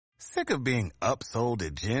Sick of being upsold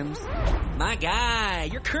at gyms? My guy,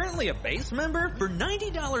 you're currently a base member? For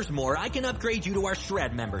 $90 more, I can upgrade you to our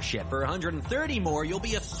Shred membership. For $130 more, you'll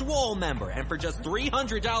be a Swole member. And for just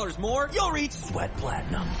 $300 more, you'll reach Sweat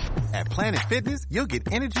Platinum. At Planet Fitness, you'll get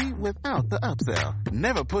energy without the upsell.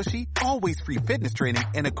 Never pushy, always free fitness training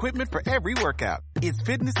and equipment for every workout. It's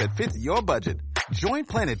fitness that fits your budget. Join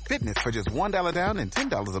Planet Fitness for just $1 down and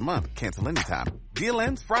 $10 a month. Cancel anytime. Deal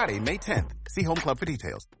ends Friday, May 10th. See Home Club for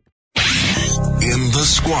details. In the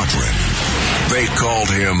squadron, they called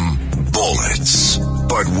him Bullets,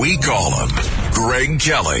 but we call him Greg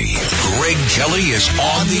Kelly. Greg Kelly is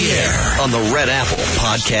on the air on the Red Apple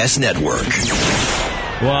Podcast Network.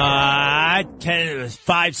 What?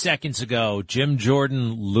 5 seconds ago, Jim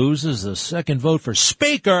Jordan loses the second vote for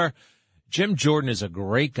Speaker. Jim Jordan is a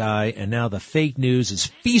great guy, and now the fake news is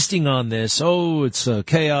feasting on this. Oh, it's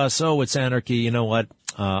chaos. Oh, it's anarchy. You know what?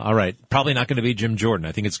 All right. Probably not going to be Jim Jordan.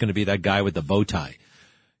 I think it's going to be that guy with the bow tie.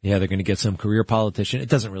 Yeah, they're going to get some career politician. It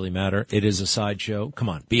doesn't really matter. It is a sideshow. Come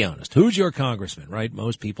on, be honest. Who's your congressman, right?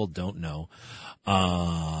 Most people don't know.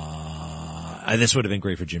 This would have been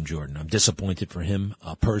great for Jim Jordan. I'm disappointed for him,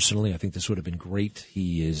 personally. I think this would have been great.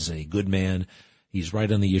 He is a good man. He's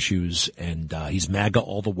right on the issues, and he's MAGA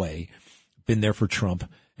all the way. Been there for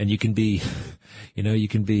Trump. And you can be,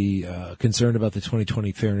 concerned about the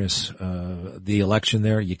 2020 fairness, the election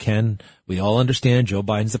there. You can. We all understand Joe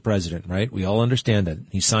Biden's the president, right? We all understand that.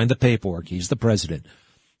 He signed the paperwork. He's the president.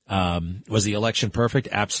 Was the election perfect?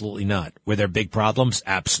 Absolutely not. Were there big problems?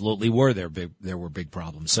 Absolutely were. There were big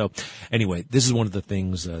problems. So anyway, this is one of the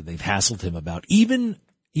things, they've hassled him about. Even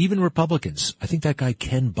Republicans. I think that guy,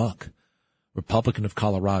 Ken Buck, Republican of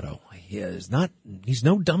Colorado. He's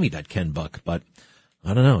no dummy, that Ken Buck, but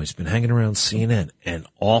I don't know. He's been hanging around CNN an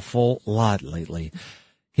awful lot lately.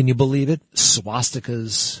 Can you believe it?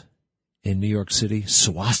 Swastikas in New York City.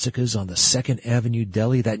 Swastikas on the 2nd Avenue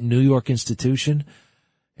Deli, that New York institution.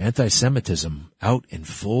 Anti-Semitism out in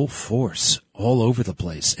full force all over the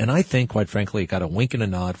place. And I think, quite frankly, it got a wink and a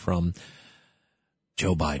nod from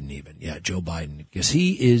Joe Biden even. Yeah, Joe Biden. Because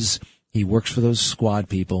he works for those squad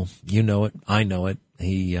people. You know it. I know it.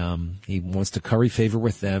 He wants to curry favor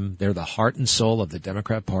with them. They're the heart and soul of the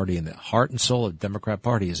Democrat Party, and the heart and soul of the Democrat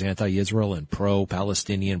Party is anti-Israel and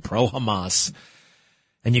pro-Palestinian, pro-Hamas.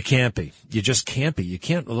 And you can't be. You just can't be. You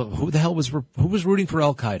can't. Who was rooting for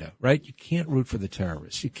Al Qaeda, right? You can't root for the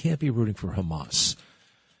terrorists. You can't be rooting for Hamas.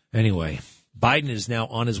 Anyway, Biden is now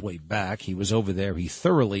on his way back. He was over there. He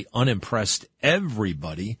thoroughly unimpressed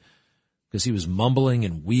everybody, because he was mumbling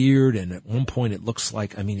and weird, and at one point it looks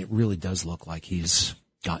like, it really does look like he's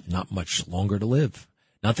got not much longer to live.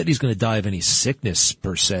 Not that he's going to die of any sickness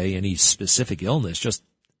per se, any specific illness, just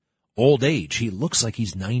old age. He looks like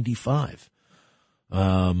he's 95.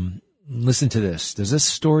 Listen to this. Does this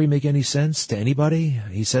story make any sense to anybody?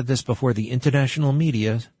 He said this before the international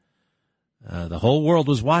media. The whole world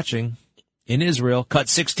was watching in Israel. Cut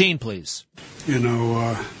 16, please.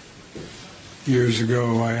 Years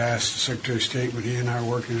ago, I asked the Secretary of State when he and I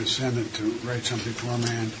were working in the Senate to write something for him,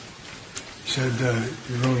 and he said,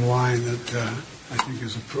 he wrote a line that I think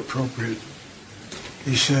is appropriate.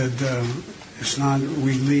 He said, it's not,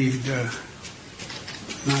 we lead,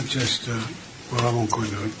 not just, I won't go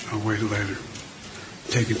into it. I'll wait later.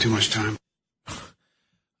 Taking too much time.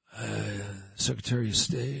 Secretary of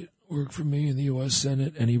State worked for me in the U.S.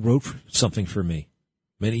 Senate, and he wrote something for me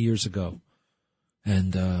many years ago.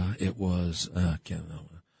 And it was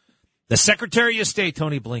the Secretary of State,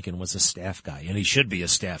 Tony Blinken, was a staff guy, and he should be a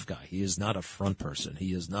staff guy. He is not a front person.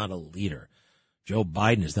 He is not a leader. Joe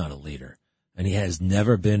Biden is not a leader, and he has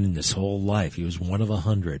never been in his whole life. He was one of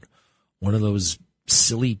 100, one of those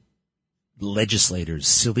silly legislators,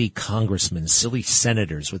 silly congressmen, silly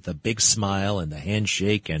senators with the big smile and the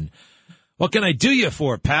handshake and, what can I do you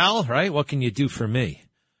for, pal, right? What can you do for me?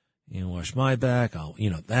 Wash my back,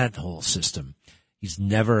 that whole system. He's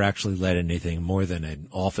never actually led anything more than an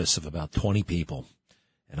office of about 20 people.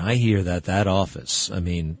 And I hear that office,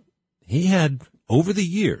 he had, over the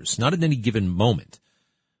years, not at any given moment,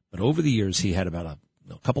 but over the years, he had about a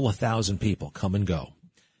couple of thousand people come and go.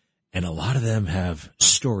 And a lot of them have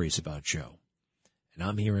stories about Joe. And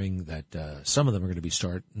I'm hearing that some of them are going to be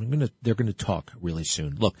they're going to talk really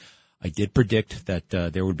soon. Look, I did predict that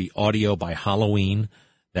there would be audio by Halloween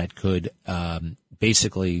that could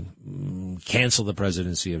basically cancel the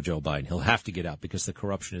presidency of Joe Biden. He'll have to get out because the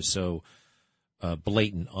corruption is so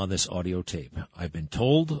blatant on this audio tape. I've been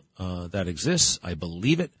told that exists. I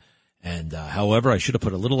believe it. And however, I should have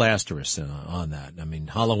put a little asterisk on that.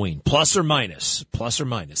 Halloween, plus or minus.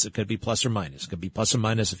 It could be plus or minus. It could be plus or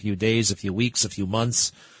minus a few days, a few weeks, a few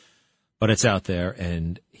months. But it's out there,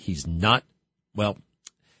 and He's not, well,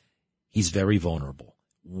 he's very vulnerable.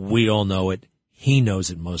 We all know it. He knows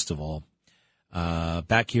it most of all.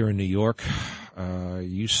 Back here in New York,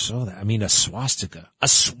 you saw that. I mean, a swastika,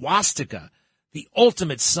 the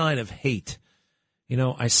ultimate sign of hate. You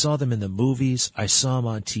know, I saw them in the movies. I saw them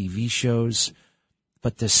on TV shows.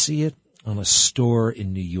 But to see it on a store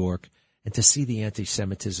in New York and to see the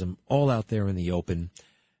anti-Semitism all out there in the open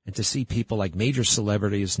and to see people like major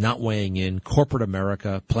celebrities not weighing in, corporate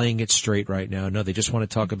America playing it straight right now. No, they just want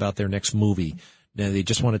to talk about their next movie. No, they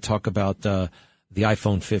just want to talk about the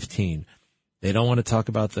iPhone 15. They don't want to talk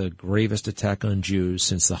about the gravest attack on Jews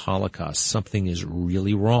since the Holocaust. Something is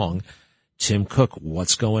really wrong. Tim Cook,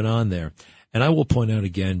 what's going on there? And I will point out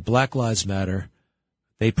again, Black Lives Matter,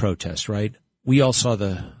 they protest, right? We all saw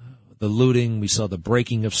the looting. We saw the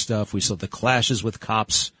breaking of stuff. We saw the clashes with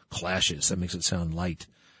cops. Clashes, that makes it sound light.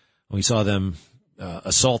 We saw them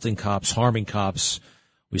assaulting cops, harming cops.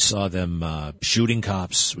 We saw them shooting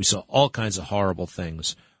cops. We saw all kinds of horrible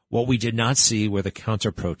things. What we did not see were the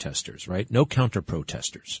counter-protesters, right? No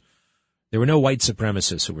counter-protesters. There were no white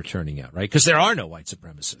supremacists who were turning out, right? Because there are no white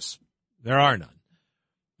supremacists. There are none.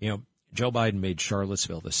 You know, Joe Biden made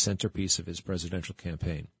Charlottesville the centerpiece of his presidential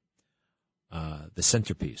campaign. The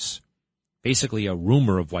centerpiece. Basically a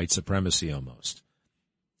rumor of white supremacy almost.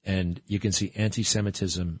 And you can see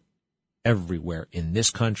anti-Semitism everywhere in this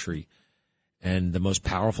country. And the most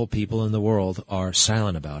powerful people in the world are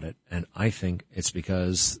silent about it. And I think it's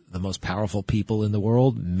because the most powerful people in the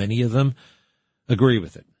world, many of them agree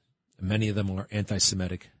with it. Many of them are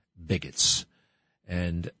anti-Semitic bigots.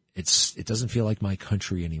 And it doesn't feel like my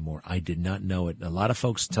country anymore. I did not know it. A lot of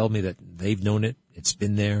folks tell me that they've known it. It's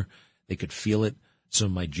been there. They could feel it. Some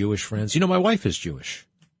of my Jewish friends, you know, my wife is Jewish.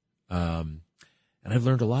 And I've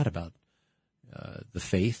learned a lot about the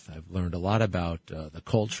faith. I've learned a lot about the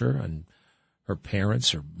culture, and her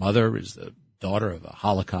parents. Her mother is the daughter of a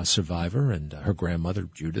Holocaust survivor, and her grandmother,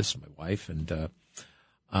 Judith, my wife. And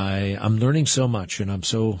I'm learning so much, and I'm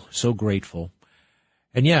so grateful.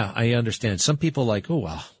 And yeah, I understand. Some people like, oh,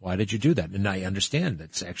 well, why did you do that? And I understand.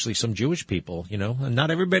 It's actually some Jewish people, you know, and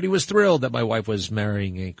not everybody was thrilled that my wife was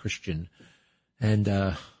marrying a Christian. And,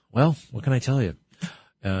 well, what can I tell you?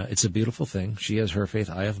 It's a beautiful thing. She has her faith.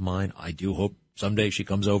 I have mine. I do hope someday she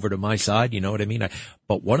comes over to my side. You know what I mean?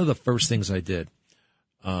 But one of the first things I did,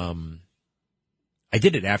 I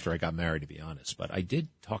did it after I got married, to be honest, but I did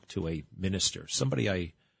talk to a minister, somebody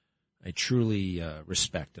I truly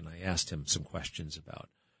respect, and I asked him some questions about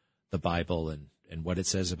the Bible and what it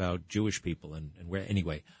says about Jewish people and where.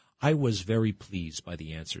 Anyway, I was very pleased by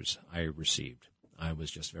the answers I received. I was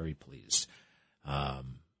just very pleased.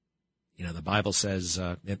 You know, the Bible says,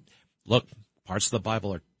 look, parts of the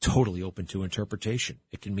Bible are totally open to interpretation.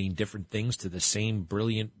 It can mean different things to the same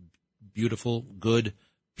brilliant, beautiful, good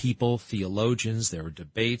people, theologians. There are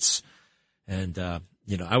debates. And,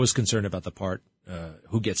 you know, I was concerned about the part,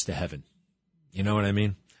 who gets to heaven. You know what I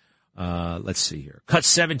mean? Let's see here. Cut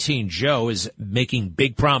 17. Joe is making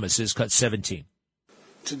big promises. Cut 17.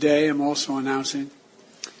 Today, I'm also announcing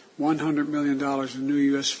 $100 million in new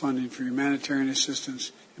U.S. funding for humanitarian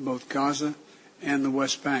assistance in both Gaza and the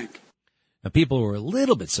West Bank. Now, people were a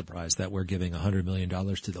little bit surprised that we're giving $100 million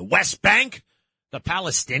to the West Bank, the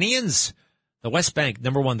Palestinians. The West Bank,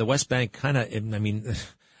 number one, the West Bank kind of, I mean,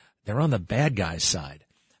 they're on the bad guys' side.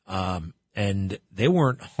 And they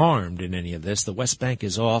weren't harmed in any of this. The West Bank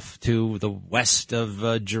is off to the west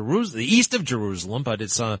of Jerusalem, the east of Jerusalem, but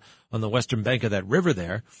it's on the western bank of that river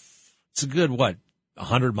there. It's a good,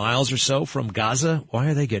 100 miles or so from Gaza? Why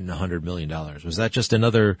are they getting $100 million? Was that just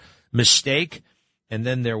another mistake? And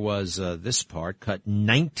then there was this part, cut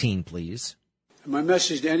 19, please. My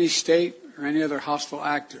message to any state or any other hostile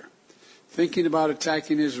actor thinking about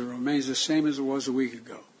attacking Israel remains the same as it was a week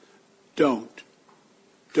ago. Don't.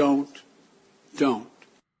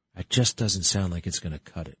 It just doesn't sound like it's going to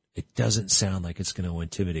cut it. It doesn't sound like it's going to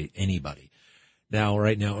intimidate anybody. Now,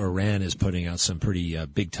 right now, Iran is putting out some pretty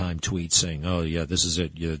big-time tweets saying, oh, yeah, this is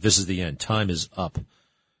it. Yeah, this is the end. Time is up.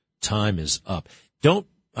 Time is up.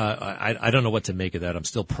 I don't know what to make of that. I'm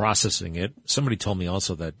still processing it. Somebody told me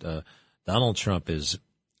also that Donald Trump is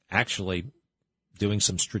actually doing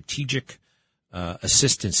some strategic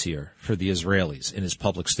assistance here for the Israelis in his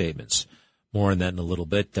public statements. More on that in a little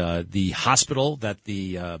bit. The hospital that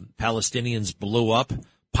the Palestinians blew up,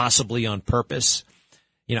 possibly on purpose.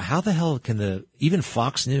 You know, how the hell can even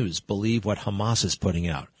Fox News believe what Hamas is putting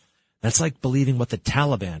out? That's like believing what the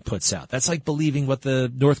Taliban puts out. That's like believing what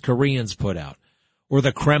the North Koreans put out. or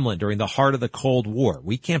the Kremlin during the heart of the Cold War.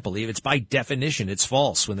 We can't believe it's by definition. It's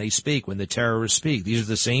false when they speak, when the terrorists speak. These are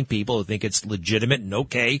the same people who think it's legitimate and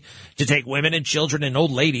okay to take women and children and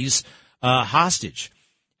old ladies hostage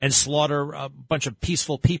and slaughter a bunch of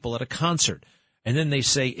peaceful people at a concert. And then they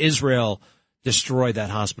say Israel destroyed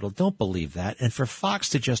that hospital. Don't believe that. And for Fox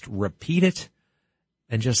to just repeat it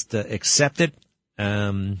and just accept it,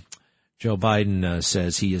 Joe Biden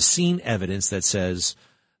says he has seen evidence that says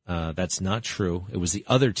that's not true. It was the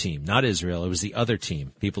other team, not Israel. It was the other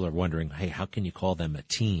team. People are wondering, hey, how can you call them a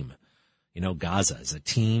team? You know, Gaza is a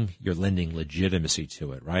team. You're lending legitimacy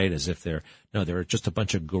to it, right? As if they're just a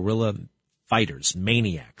bunch of guerrilla fighters,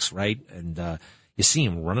 maniacs, right? And you see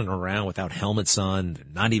them running around without helmets on,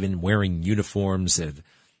 not even wearing uniforms.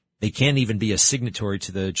 They can't even be a signatory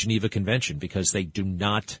to the Geneva Convention because they do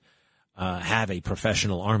not have a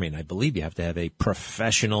professional army. And I believe you have to have a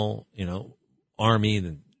professional, army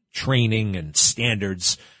and training and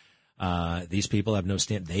standards. These people have no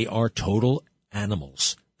stand. They are total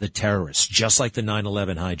animals, the terrorists, just like the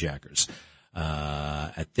 9/11 hijackers.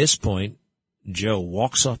 At this point, Joe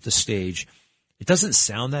walks off the stage. It doesn't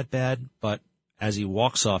sound that bad, but as he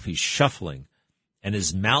walks off, he's shuffling, and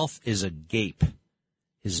his mouth is agape.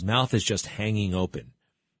 His mouth is just hanging open,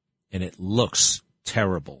 and it looks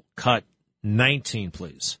terrible. Cut 19,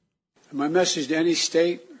 please. My message to any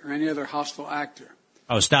state or any other hostile actor.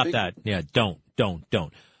 Oh, stop that. Yeah, don't.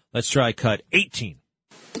 Let's try cut 18.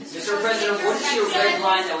 Mr. President, what is your red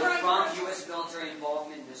line that would prompt U.S. military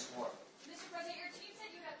involvement in this war? Mr. President, your team said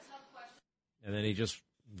you had tough questions. And then he just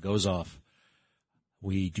goes off.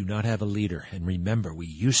 We do not have a leader. And remember, we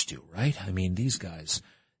used to, right? I mean, these guys.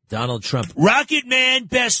 Donald Trump. Rocket Man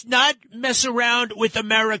best not mess around with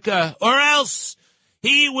America, or else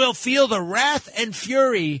he will feel the wrath and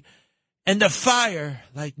fury and the fire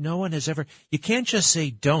like no one has ever. You can't just say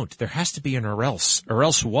don't. There has to be an or else. Or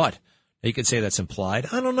else what? You could say that's implied.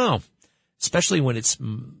 I don't know. Especially when it's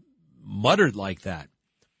muttered like that.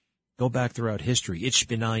 Go back throughout history. Ich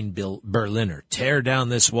bin ein Berliner. Tear down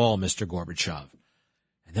this wall, Mr. Gorbachev.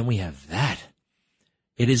 And then we have that.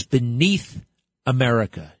 It is beneath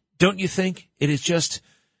America. Don't you think? It is just,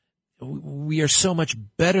 we are so much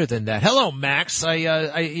better than that. Hello, Max. I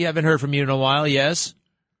haven't heard from you in a while. Yes?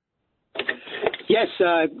 Yes,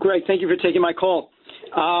 Greg, thank you for taking my call.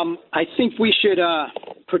 I think we should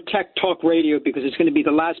protect talk radio because it's going to be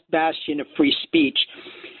the last bastion of free speech.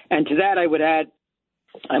 And to that, I would add,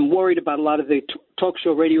 I'm worried about a lot of the talk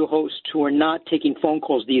show radio hosts who are not taking phone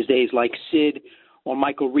calls these days, like Sid or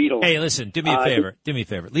Michael Riedel. Hey, listen, do me a favor. Do me a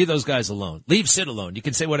favor. Leave those guys alone. Leave Sid alone. You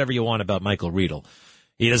can say whatever you want about Michael Riedel.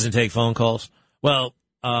 He doesn't take phone calls. Well,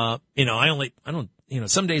 some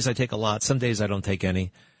days I take a lot. Some days I don't take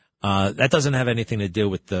any. That doesn't have anything to do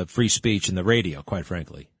with the free speech and the radio, quite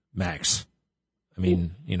frankly, Max. I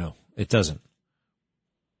mean, it doesn't.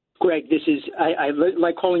 Greg, I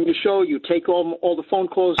like calling your show. You take all the phone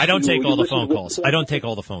calls. I don't take all the phone calls. I don't take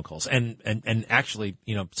all the phone calls. And actually,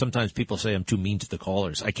 sometimes people say I'm too mean to the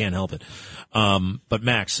callers. I can't help it. But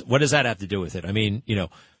Max, what does that have to do with it? I mean,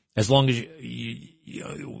 as long as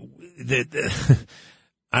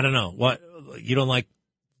I don't know what you don't like.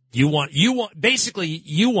 You want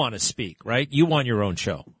to speak, right? You want your own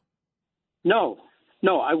show. No,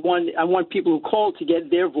 I want people who call to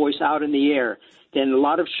get their voice out in the air. Then a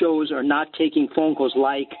lot of shows are not taking phone calls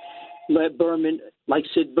like Berman, like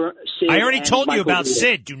Sid. I already told you about Riedel.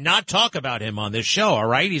 Sid. Do not talk about him on this show, all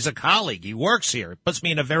right? He's a colleague. He works here. It puts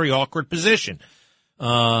me in a very awkward position.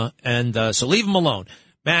 So leave him alone.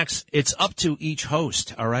 Max, it's up to each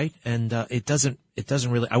host, all right? And it doesn't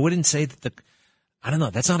really, I wouldn't say that I don't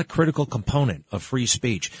know, that's not a critical component of free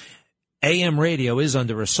speech. AM radio is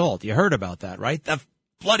under assault. You heard about that, right? The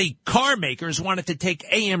bloody car makers wanted to take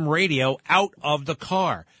AM radio out of the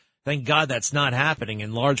car. Thank God that's not happening,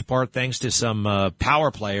 in large part thanks to some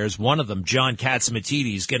power players. One of them, John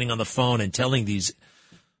Catsimatidis, getting on the phone and telling these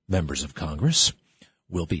members of Congress,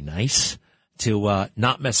 we'll be nice to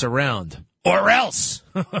not mess around. Or else!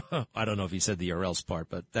 I don't know if he said the or else part,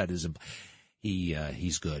 but that is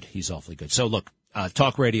he's good. He's awfully good. So look,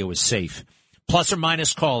 talk radio is safe. Plus or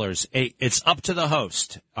minus callers, it's up to the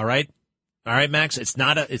host, all right? All right, Max, it's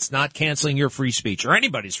not canceling your free speech or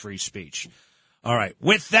anybody's free speech. All right.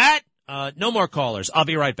 With that, no more callers. I'll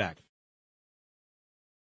be right back.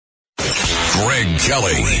 Greg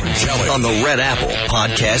Kelly on the Red Apple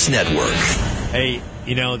Podcast Network. Hey,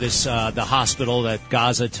 this, the hospital that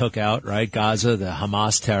Gaza took out, right? Gaza, the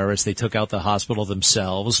Hamas terrorists, they took out the hospital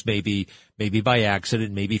themselves, maybe by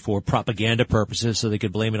accident, maybe for propaganda purposes so they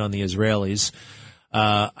could blame it on the Israelis.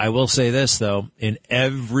 I will say this, though, in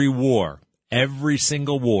every war, Every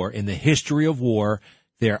single war in the history of war,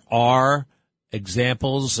 there are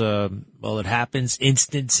examples, it happens,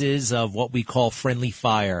 instances of what we call friendly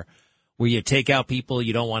fire, where you take out people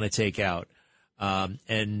you don't want to take out.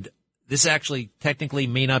 And this actually technically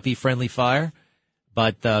may not be friendly fire,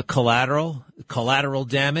 but collateral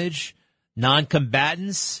damage,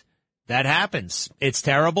 non-combatants, that happens. It's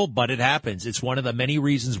terrible, but it happens. It's one of the many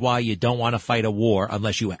reasons why you don't want to fight a war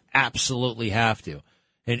unless you absolutely have to.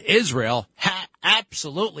 And Israel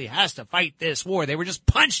absolutely has to fight this war. They were just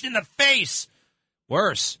punched in the face.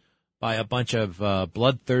 Worse, by a bunch of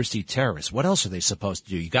bloodthirsty terrorists. What else are they supposed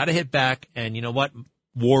to do? You got to hit back, and you know what?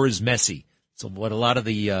 War is messy. So what a lot of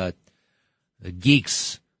the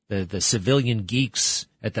geeks, the civilian geeks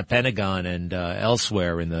at the Pentagon and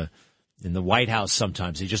elsewhere in the White House,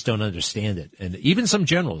 sometimes they just don't understand it, and even some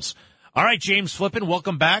generals. All right, James Flippin,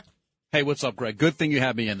 welcome back. Hey, what's up, Greg? Good thing you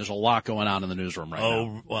had me in. There's a lot going on in the newsroom right now.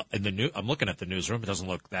 Oh, well, I'm looking at the newsroom. It doesn't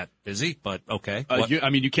look that busy, but okay.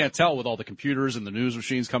 You can't tell with all the computers and the news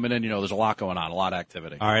machines coming in. You know, there's a lot going on, a lot of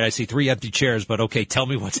activity. All right, I see 3 empty chairs, but okay, tell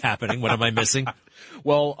me what's happening. What am I missing?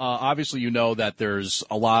 Well, obviously you know that there's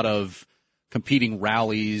a lot of competing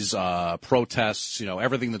rallies, protests,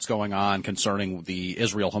 everything that's going on concerning the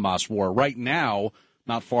Israel-Hamas war. Right now,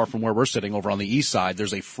 not far from where we're sitting over on the east side,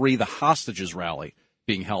 there's a Free the Hostages rally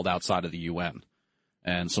being held outside of the UN.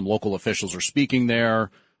 And some local officials are speaking there.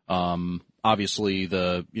 Obviously,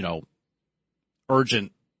 the,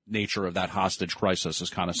 urgent nature of that hostage crisis is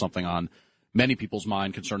kind of something on many people's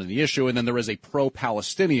mind concerning the issue. And then there is a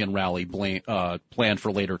pro-Palestinian rally planned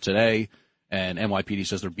for later today. And NYPD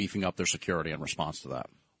says they're beefing up their security in response to that.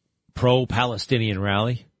 Pro-Palestinian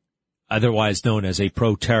rally, otherwise known as a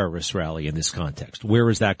pro-terrorist rally in this context. Where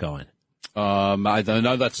is that going? I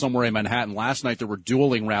know that's somewhere in Manhattan. Last night there were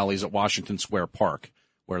dueling rallies at Washington Square Park,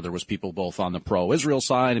 where there was people both on the pro-Israel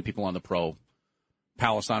side and people on the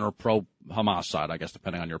pro-Palestine or pro-Hamas side, I guess,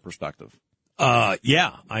 depending on your perspective.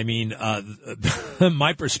 Yeah. I mean,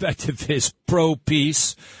 my perspective is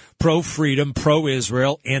pro-peace, pro-freedom,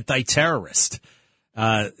 pro-Israel, anti-terrorist.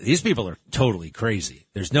 These people are totally crazy.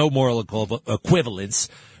 There's no moral equivalence.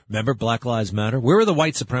 Remember Black Lives Matter? Where were the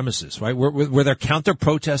white supremacists, right? Were there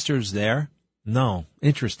counter-protesters there? No.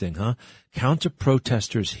 Interesting, huh?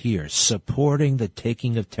 Counter-protesters here supporting the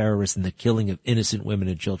taking of terrorists and the killing of innocent women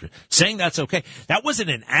and children. Saying that's okay. That wasn't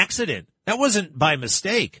an accident. That wasn't by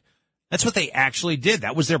mistake. That's what they actually did.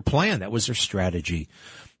 That was their plan. That was their strategy.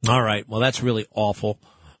 All right. Well, that's really awful.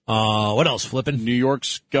 What else, Flippin'? New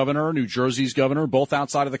York's governor, New Jersey's governor, both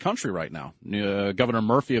outside of the country right now. Governor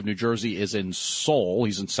Murphy of New Jersey is in Seoul.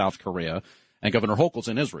 He's in South Korea. And Governor Hochul's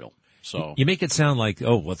in Israel. So you make it sound like,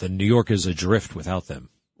 the New York is adrift without them,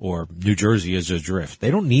 or New Jersey is adrift.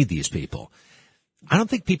 They don't need these people. I don't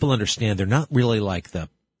think people understand. They're not really like the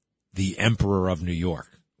emperor of New York,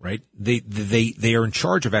 right? They are in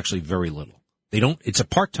charge of actually very little. It's a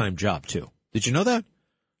part-time job too. Did you know that?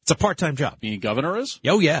 It's a part-time job. Being governor is?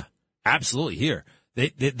 Oh, yeah. Absolutely. Here.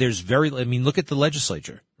 There's look at the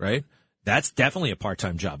legislature, right? That's definitely a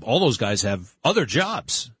part-time job. All those guys have other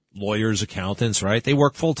jobs. Lawyers, accountants, right? They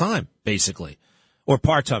work full-time, basically. Or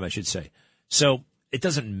part-time, I should say. So it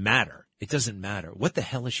doesn't matter. It doesn't matter. What the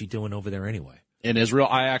hell is she doing over there anyway? In Israel,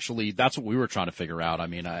 that's what we were trying to figure out. I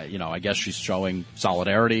mean, I guess she's showing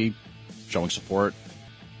solidarity, showing support,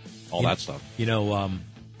 all that stuff.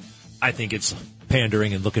 I think it's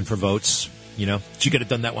pandering and looking for votes. She could have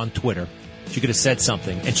done that on Twitter. She could have said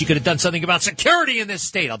something, and she could have done something about security in this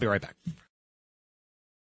state. I'll be right back.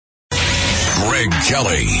 Greg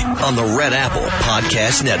Kelly on the Red Apple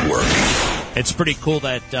Podcast Network. It's pretty cool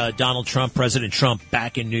that Donald Trump, President Trump,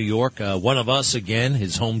 back in New York. One of us, again,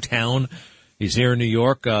 his hometown. He's here in New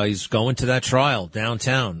York. He's going to that trial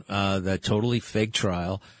downtown, that totally fake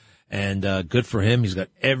trial. And good for him. He's got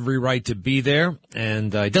every right to be there.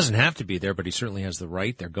 And he doesn't have to be there, but he certainly has the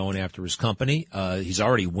right. They're going after his company. He's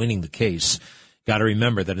already winning the case. Got to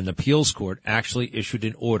remember that an appeals court actually issued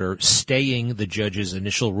an order staying the judge's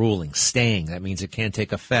initial ruling. Staying. That means it can't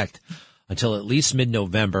take effect until at least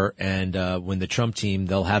mid-November. And when the Trump team,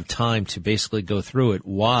 they'll have time to basically go through it.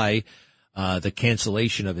 Why the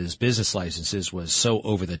cancellation of his business licenses was so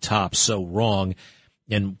over the top, so wrong.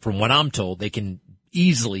 And from what I'm told, they can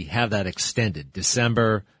easily have that extended.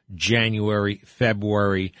 December, January,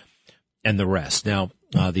 February, and the rest. Now,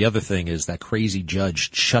 the other thing is that crazy Judge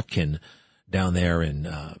Chutkan down there in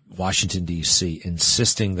Washington, D.C.,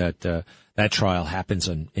 insisting that that trial happens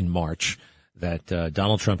in March, that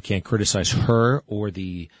Donald Trump can't criticize her or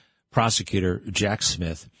the prosecutor, Jack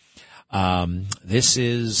Smith. This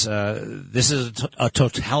is a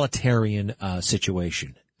totalitarian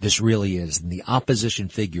situation. This really is. And the opposition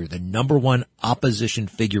figure, the number one opposition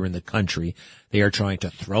figure in the country, they are trying to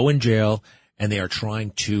throw in jail and they are trying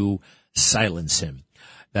to silence him.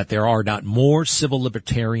 That there are not more civil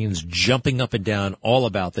libertarians jumping up and down all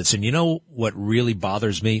about this. And you know what really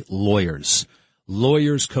bothers me? Lawyers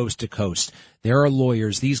coast to coast. There are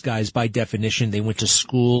lawyers. These guys, by definition, they went to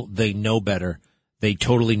school. They know better. They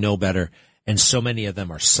totally know better. And so many of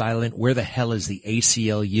them are silent. Where the hell is the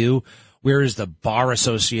ACLU? Where is the Bar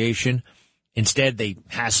Association? Instead, they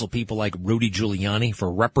hassle people like Rudy Giuliani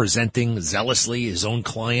for representing zealously his own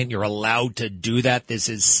client. You're allowed to do that. This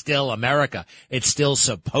is still America. It's still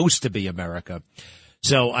supposed to be America.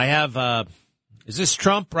 So I have, is this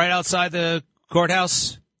Trump right outside the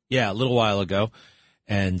courthouse? Yeah, a little while ago.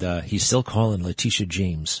 And he's still calling Letitia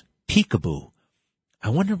James peekaboo. I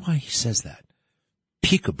wonder why he says that.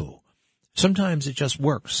 Peekaboo. Sometimes it just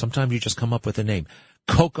works. Sometimes you just come up with a name.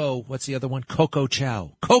 Coco, what's the other one? Coco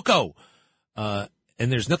Chow. Coco!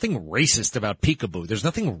 And there's nothing racist about peekaboo. There's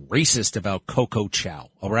nothing racist about Coco Chow,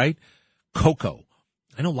 all right? Coco.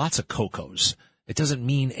 I know lots of Cocos. It doesn't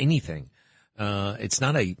mean anything. It's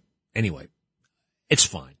not anyway, it's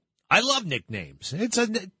fine. I love nicknames. It's a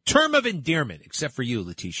term of endearment, except for you,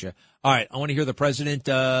 Letitia. All right, I want to hear the president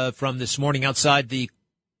from this morning outside the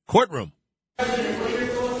courtroom. President, what are your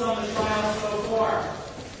thoughts on the trial so far?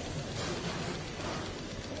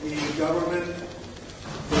 The government,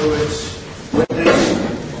 through its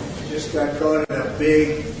witness, just got caught in a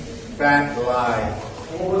big, fat lie.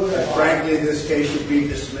 Frankly, this case should be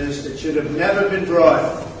dismissed. It should have never been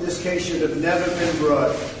brought. This case should have never been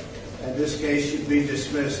brought. And this case should be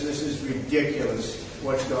dismissed. This is ridiculous,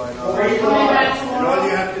 what's going on. Are you coming back tomorrow? And all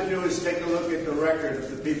you have to do is take a look at the record of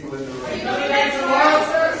the people in the room. Are you coming back tomorrow,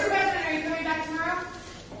 sir? Mr. President, are you coming back tomorrow?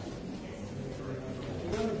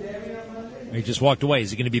 He just walked away. Is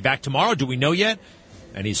he going to be back tomorrow? Do we know yet?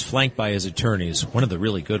 And he's flanked by his attorneys, one of the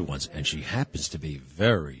really good ones. And she happens to be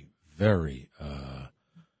very, very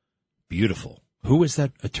beautiful. Who is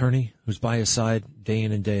that attorney who's by his side day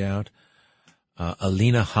in and day out?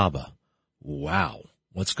 Alina Habba. Wow.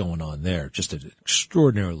 What's going on there? Just an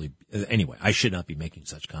extraordinarily, anyway, I should not be making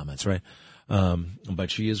such comments, right? But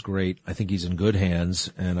she is great. I think he's in good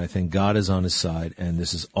hands, and I think God is on his side, and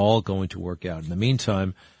this is all going to work out. In the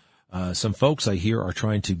meantime, some folks I hear are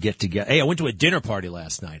trying to get together. Hey, I went to a dinner party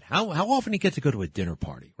last night. How often do you get to go to a dinner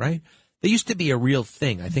party, right? They used to be a real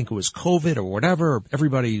thing. I think it was COVID or whatever.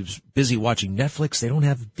 Everybody's busy watching Netflix. They don't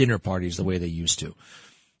have dinner parties the way they used to.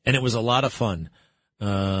 And it was a lot of fun.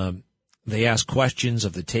 They asked questions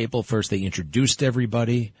of the table. First, they introduced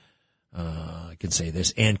everybody. I can say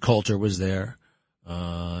this. Ann Coulter was there,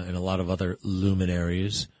 and a lot of other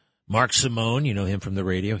luminaries. Mark Simone, you know him from the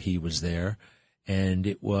radio. He was there, and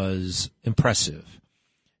it was impressive.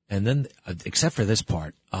 And then, except for this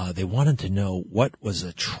part, they wanted to know what was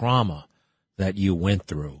a trauma that you went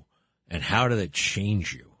through, and how did it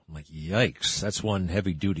change you? I'm like, yikes, that's one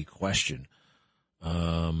heavy-duty question.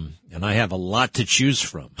 And I have a lot to choose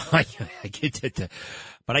from. I get it,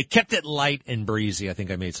 but I kept it light and breezy. I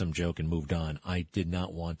think I made some joke and moved on. I did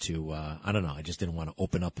not want to, I don't know. I just didn't want to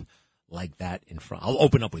open up like that in front. I'll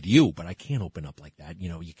open up with you, but I can't open up like that. You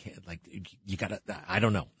know, you can't, like, you gotta, I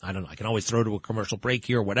don't know. I can always throw to a commercial break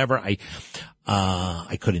here or whatever.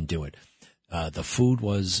 I couldn't do it. The food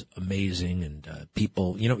was amazing, and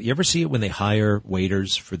people, you know, you ever see it when they hire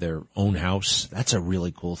waiters for their own house? That's a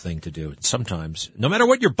really cool thing to do. And sometimes, no matter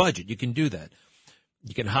what your budget, you can do that.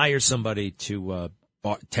 You can hire somebody to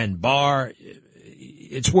tend bar.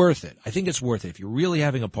 It's worth it. I think it's worth it. If you're really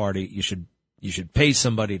having a party, you should pay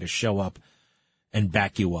somebody to show up and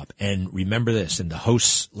back you up. And remember this, and the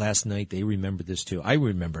hosts last night, they remembered this too. I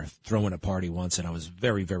remember throwing a party once, and I was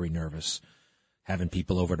very, very nervous. Having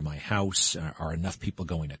people over to my house, are enough people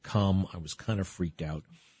going to come? I was kind of freaked out.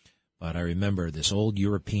 But I remember this old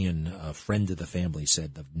European friend of the family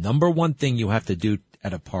said, the number one thing you have to do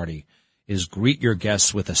at a party is greet your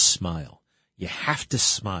guests with a smile. You have to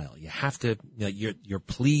smile. You have to, you know, you're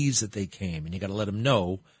pleased that they came, and you got to let them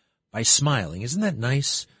know by smiling. Isn't that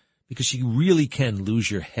nice? Because you really can lose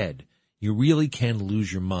your head. You really can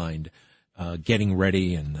lose your mind getting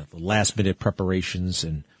ready and the last minute preparations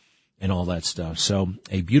and all that stuff. So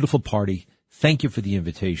a beautiful party. Thank you for the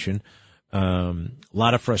invitation. A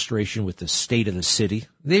lot of frustration with the state of the city.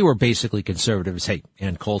 They were basically conservatives. Hey,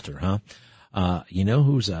 Ann Coulter, huh? You know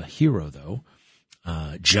who's a hero, though?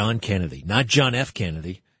 John Kennedy, not John F.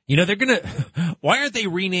 Kennedy. You know, why aren't they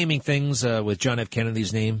renaming things with John F.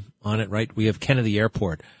 Kennedy's name on it, right? We have Kennedy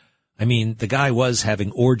Airport. I mean, the guy was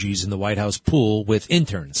having orgies in the White House pool with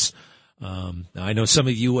interns. Now, I know some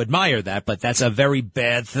of you admire that, but that's a very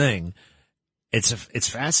bad thing. It's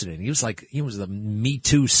fascinating. He was the Me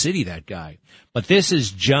Too city, that guy. But this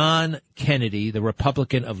is John Kennedy, the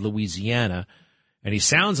Republican of Louisiana, and he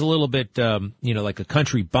sounds a little bit, like a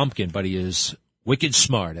country bumpkin, but he is wicked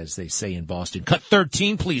smart, as they say in Boston. Cut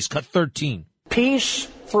 13, please. Cut 13. Peace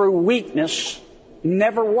through weakness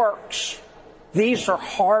never works. These are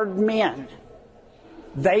hard men.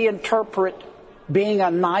 They interpret being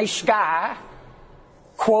a nice guy,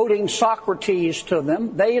 quoting Socrates to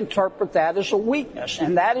them, they interpret that as a weakness.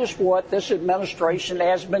 And that is what this administration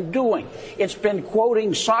has been doing. It's been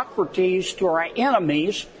quoting Socrates to our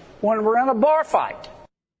enemies when we're in a bar fight.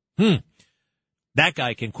 That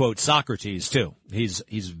guy can quote Socrates, too. He's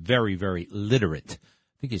very, very literate.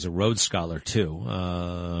 I think he's a Rhodes Scholar, too.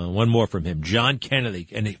 One more from him. John Kennedy.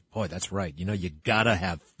 And boy, that's right. You gotta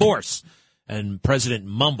have force. And President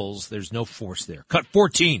mumbles, there's no force there. Cut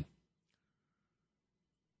 14.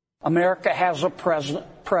 America has a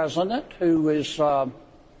president who is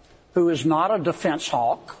not a defense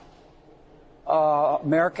hawk.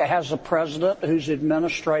 America has a president whose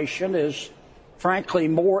administration is, frankly,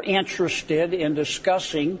 more interested in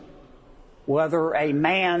discussing whether a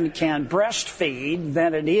man can breastfeed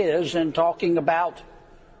than it is in talking about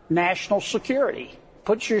national security.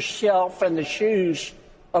 Put yourself in the shoes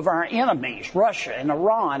of our enemies, Russia and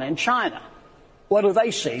Iran and China. What do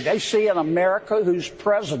they see? They see an America whose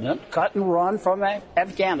president cut and run from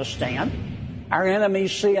Afghanistan. Our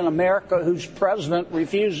enemies see an America whose president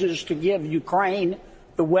refuses to give Ukraine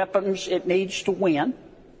the weapons it needs to win.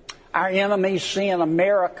 Our enemies see an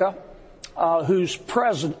America whose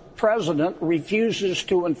president refuses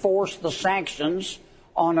to enforce the sanctions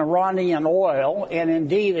on Iranian oil and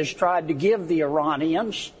indeed has tried to give the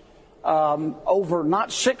Iranians over not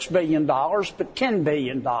 $6 billion, but $10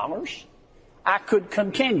 billion. I could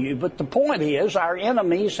continue, but the point is our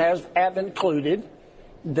enemies have included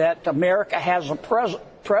that America has a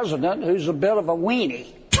president who's a bit of a weenie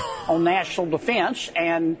on national defense,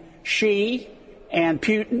 and she and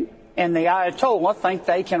Putin and the Ayatollah think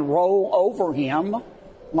they can roll over him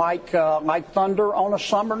like thunder on a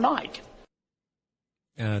summer night.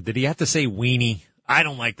 Did he have to say weenie? I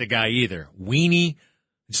don't like the guy either. Weenie.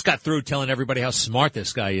 Just got through telling everybody how smart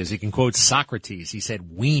this guy is. He can quote Socrates. He said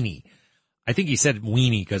weenie. I think he said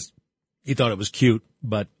weenie because he thought it was cute,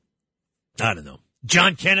 but I don't know.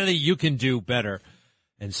 John Kennedy, you can do better.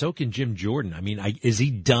 And so can Jim Jordan. I mean, is he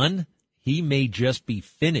done? He may just be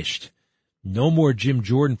finished. No more Jim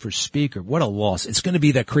Jordan for speaker. What a loss. It's going to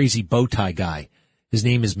be that crazy bow tie guy. His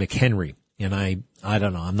name is McHenry. And I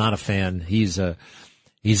don't know. I'm not a fan. He's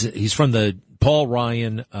from the Paul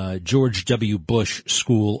Ryan, George W. Bush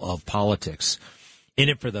school of politics. In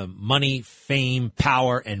it for the money, fame,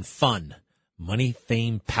 power, and fun. Money,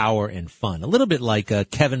 fame, power, and fun. A little bit like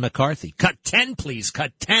Kevin McCarthy. Cut 10, please.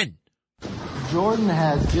 Cut 10. Jordan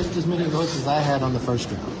has just as many votes as I had on the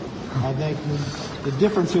first round. I think the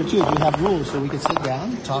difference here, too, is we have rules so we can sit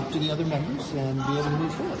down, talk to the other members, and be able to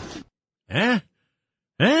move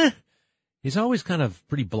forward. He's always kind of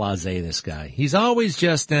pretty blasé, this guy. He's always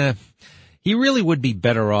just, he really would be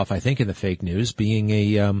better off, I think, in the fake news, being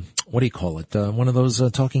a, what do you call it, one of those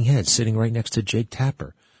talking heads sitting right next to Jake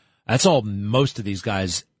Tapper. That's all most of these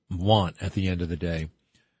guys want at the end of the day,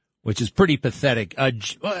 which is pretty pathetic. All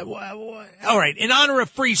right, in honor of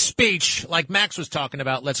free speech, like Max was talking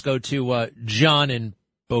about, let's go to John in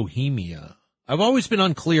Bohemia. I've always been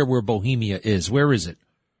unclear where Bohemia is. Where is it?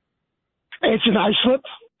 It's in Islip,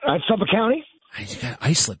 Suffolk County.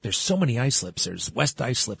 Islip. There's so many Islips. There's West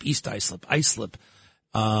Islip, East Islip, Islip.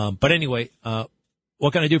 But anyway,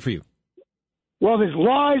 what can I do for you? Well, there's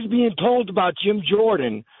lies being told about Jim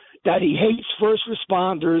Jordan that he hates first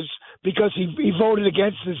responders because he voted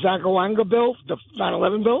against the Zagawanga bill, the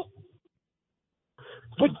 9/11 bill.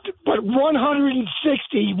 But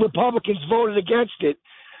 160 Republicans voted against it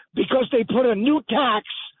because they put a new tax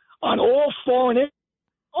on all foreign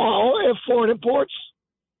imports.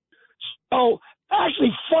 So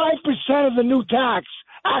actually 5% of the new tax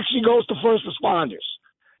actually goes to first responders.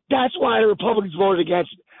 That's why the Republicans voted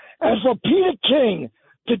against it. And for Peter King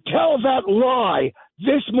to tell that lie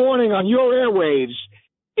this morning on your airwaves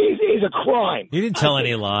is a crime. He didn't tell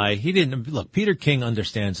any lie. He didn't. Look, Peter King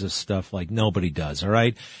understands this stuff like nobody does, all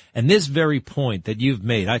right? And this very point that you've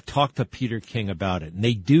made, I talked to Peter King about it, and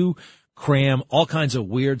they do cram all kinds of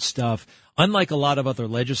weird stuff. Unlike a lot of other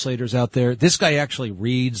legislators out there, this guy actually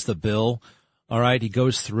reads the bill, all right? He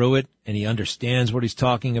goes through it, and he understands what he's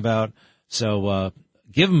talking about. So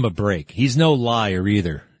give him a break. He's no liar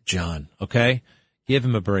either, John, okay? Give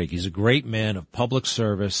him a break. He's a great man of public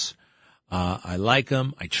service. I like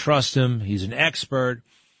him. I trust him. He's an expert.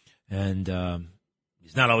 And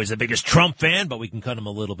He's not always the biggest Trump fan, but we can cut him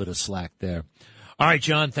a little bit of slack there. All right,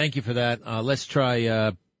 John, thank you for that. Let's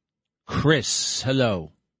try Chris.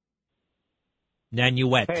 Hello.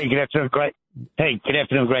 Nanuet. Hey, good afternoon,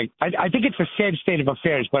 Greg. I think it's a sad state of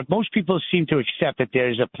affairs, but most people seem to accept that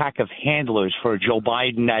there's a pack of handlers for Joe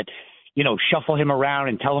Biden that, shuffle him around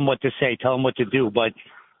and tell him what to say, tell him what to do. But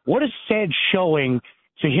what a sad showing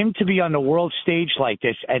for him to be on the world stage like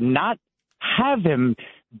this and not have him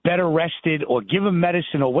better rested or give him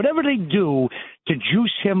medicine or whatever they do to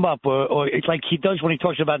juice him up or it's like he does when he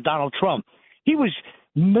talks about Donald Trump. He was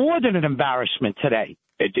more than an embarrassment today.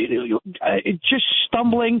 It's just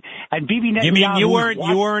stumbling, and Bibi Netanyahu. You mean you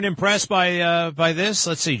weren't impressed by this?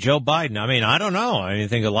 Let's see, Joe Biden. I mean, I don't know. I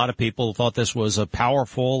think a lot of people thought this was a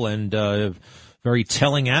powerful and very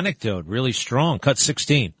telling anecdote. Really strong. Cut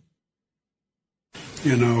 16.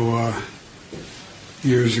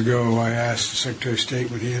 Years ago, I asked the Secretary of State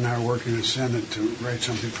when he and I were working in the Senate to write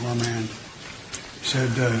something to our man. He said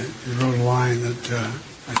he wrote a line that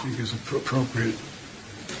I think is appropriate.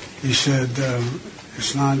 He said,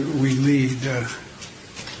 it's not, we lead,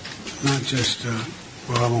 not just,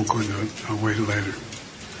 I won't go into it. I'll wait later.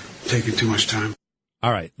 Taking too much time.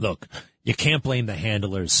 All right, look, you can't blame the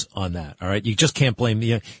handlers on that, all right? You just can't blame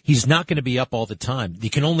he's not going to be up all the time. You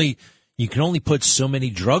can only put so many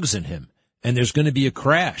drugs in him, and there's going to be a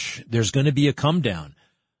crash. There's going to be a come down.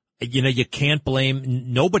 You can't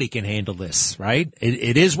blame, nobody can handle this, right?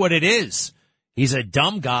 It is what it is. He's a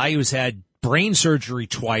dumb guy who's had brain surgery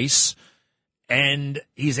twice, and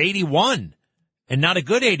he's 81, and not a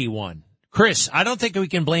good 81. Chris, I don't think we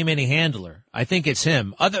can blame any handler. I think it's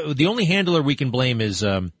him. The only handler we can blame is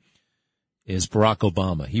Barack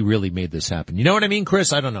Obama. He really made this happen. You know what I mean,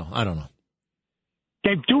 Chris? I don't know.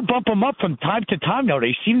 They do bump him up from time to time, though.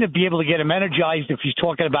 They seem to be able to get him energized if he's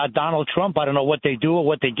talking about Donald Trump. I don't know what they do or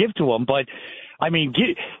what they give to him, but I mean,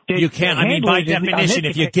 you can't. I mean, by definition,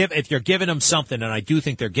 if you're giving him something, and I do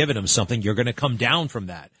think they're giving him something, you're going to come down from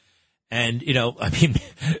that. And I mean,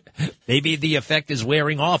 maybe the effect is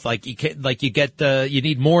wearing off. You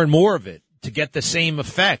need more and more of it to get the same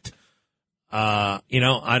effect. I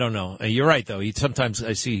don't know. You're right, though. Sometimes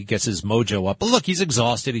I see he gets his mojo up. But look, he's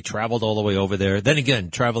exhausted. He traveled all the way over there. Then again,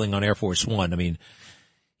 traveling on Air Force One. I mean,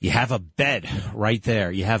 you have a bed right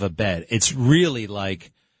there. You have a bed. It's really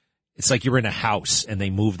it's like you're in a house and they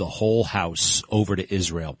move the whole house over to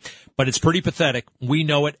Israel. But it's pretty pathetic. We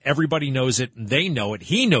know it. Everybody knows it. They know it.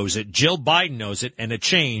 He knows it. Jill Biden knows it. And a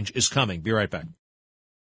change is coming. Be right back.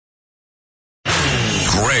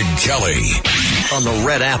 Greg Kelly on the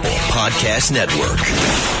Red Apple Podcast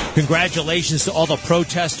Network. Congratulations to all the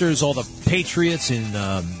protesters, all the patriots in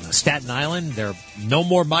Staten Island. There are no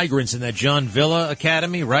more migrants in that John Villa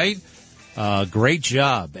Academy, right? Great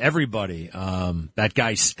job, everybody. That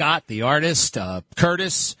guy Scott, the artist,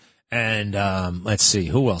 Curtis, and let's see,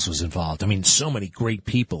 who else was involved? I mean, so many great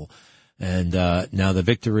people. And now the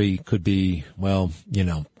victory could be,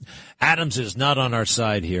 Adams is not on our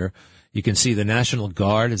side here. You can see the National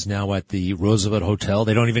Guard is now at the Roosevelt Hotel.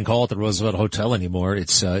 They don't even call it the Roosevelt Hotel anymore.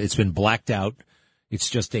 It's been blacked out. It's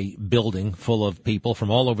just a building full of people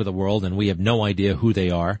from all over the world, and we have no idea who they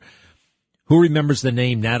are. Who remembers the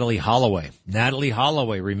name Natalie Holloway? Natalie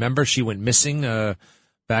Holloway, remember? She went missing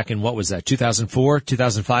back in, 2004,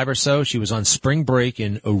 2005 or so? She was on spring break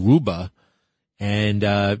in Aruba,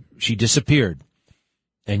 and she disappeared.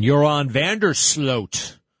 And Joran van der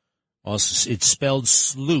Sloot, it's spelled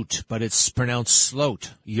Sloot, but it's pronounced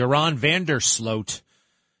Sloat. Joran van der Sloot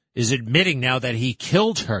is admitting now that he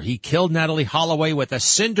killed her. He killed Natalie Holloway with a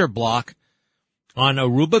cinder block on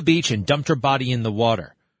Aruba Beach and dumped her body in the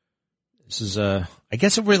water. This is I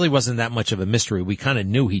guess it really wasn't that much of a mystery. We kind of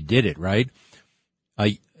knew he did it, right?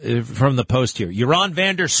 From the Post here. Joran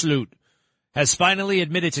van der Sloot has finally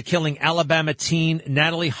admitted to killing Alabama teen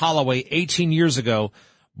Natalie Holloway 18 years ago,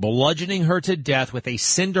 bludgeoning her to death with a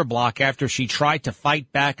cinder block after she tried to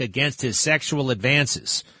fight back against his sexual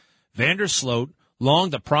advances. Van der Sloot, long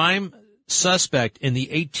the prime suspect in the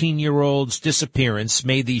 18-year-old's disappearance,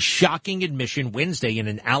 made the shocking admission Wednesday in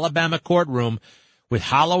an Alabama courtroom with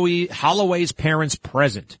Holloway's parents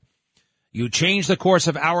present. You changed the course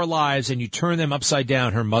of our lives and you turned them upside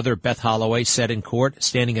down, her mother, Beth Holloway, said in court,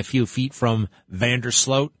 standing a few feet from van der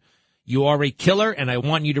Sloot. You are a killer, and I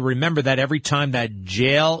want you to remember that every time that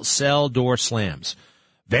jail cell door slams.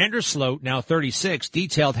 Van der Sloot, now 36,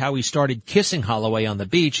 detailed how he started kissing Holloway on the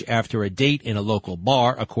beach after a date in a local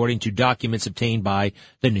bar, according to documents obtained by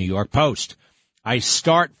the New York Post. I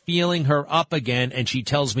start feeling her up again, and she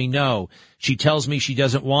tells me no. She tells me she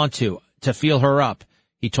doesn't want to feel her up,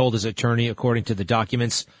 he told his attorney, according to the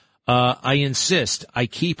documents. I insist. I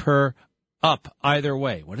keep her up either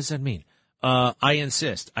way. What does that mean? I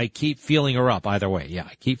insist. I keep feeling her up either way. Yeah,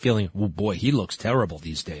 I keep feeling, oh boy, he looks terrible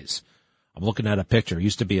these days. I'm looking at a picture. He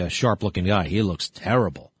used to be a sharp-looking guy. He looks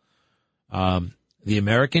terrible. The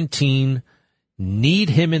American teen kneed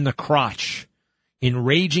him in the crotch,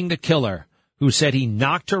 enraging the killer, who said he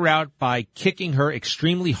knocked her out by kicking her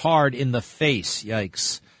extremely hard in the face.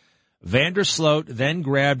 Yikes. Vandersloot then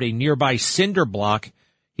grabbed a nearby cinder block,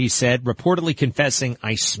 he said, reportedly confessing,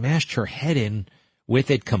 I smashed her head in with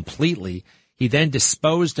it completely. He then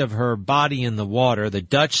disposed of her body in the water. The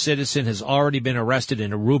Dutch citizen has already been arrested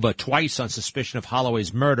in Aruba twice on suspicion of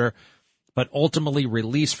Holloway's murder, but ultimately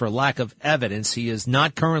released for lack of evidence. He is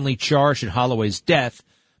not currently charged in Holloway's death,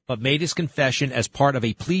 but made his confession as part of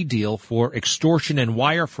a plea deal for extortion and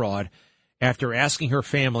wire fraud after asking her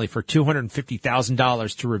family for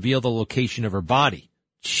 $250,000 to reveal the location of her body.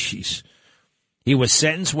 Jeez. He was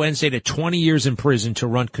sentenced Wednesday to 20 years in prison to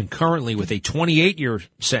run concurrently with a 28-year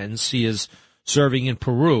sentence he is serving in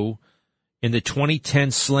Peru in the 2010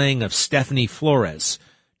 slaying of Stephanie Flores.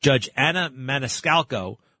 Judge Anna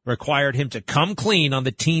Maniscalco required him to come clean on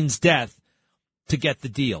the teen's death to get the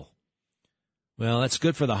deal. Well, that's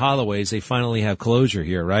good for the Holloways. They finally have closure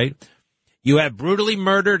here, right? You have brutally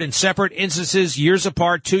murdered in separate instances years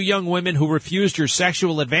apart 2 young women who refused your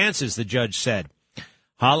sexual advances, the judge said.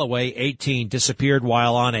 Holloway, 18, disappeared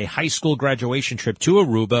while on a high school graduation trip to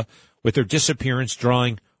Aruba, with her disappearance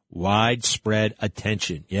drawing widespread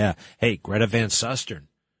attention. Yeah. Hey, Greta Van Susteren,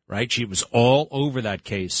 right? She was all over that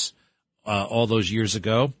case all those years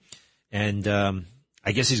ago. And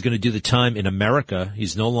I guess he's going to do the time in America.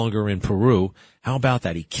 He's no longer in Peru. How about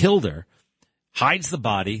that? He killed her, hides the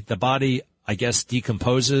body. The body, I guess,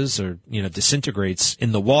 decomposes or, disintegrates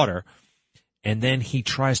in the water. And then he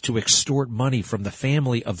tries to extort money from the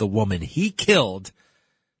family of the woman he killed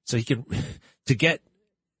so he can, to get,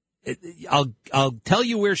 I'll tell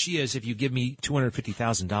you where she is if you give me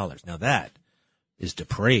 $250,000. Now that is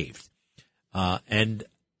depraved. And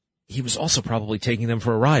he was also probably taking them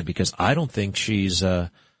for a ride because I don't think she's,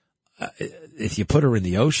 if you put her in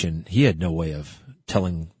the ocean, he had no way of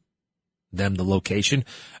telling them the location.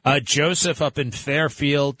 Joseph up in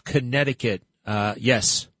Fairfield, Connecticut.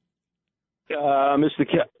 Yes.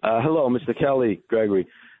 Hello, Mr. Kelly, Gregory.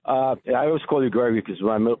 I always call you Gregory because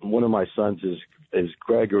one of my sons is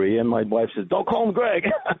Gregory, and my wife says, "Don't call him Greg."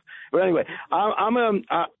 But anyway,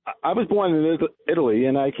 I was born in Italy,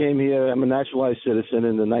 and I came here. I'm a naturalized citizen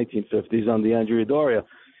in the 1950s on the Andrea Doria.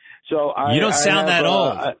 So you don't sound that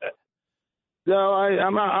old. No,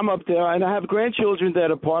 I'm up there, and I have grandchildren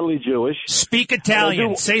that are partly Jewish. Speak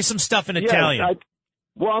Italian. Say some stuff in Italian.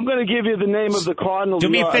 Well, I'm going to give you the name of the cardinal. Do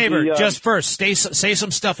me a favor, just first, say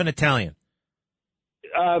some stuff in Italian.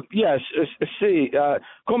 Yes, sì.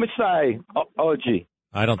 Come stai oggi?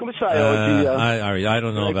 I don't. Come stai oggi? I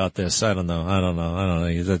don't know about this. I don't know.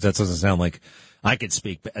 That doesn't sound like I could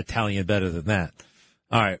speak Italian better than that.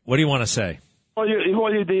 All right, what do you want to say?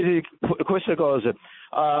 Voglio dire queste cose.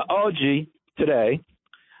 Oggi, today,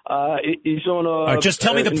 sono. All right, just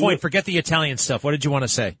tell me the point. Forget the Italian stuff. What did you want to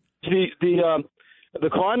say? The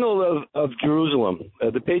Cardinal of Jerusalem,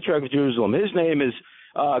 the Patriarch of Jerusalem, his name is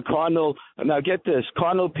Cardinal, now get this,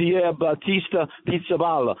 Cardinal Pier Battista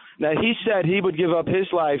Pizzaballa. Now, he said he would give up his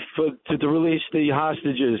life to release the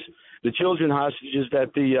hostages, the children hostages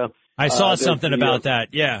that the... I saw something about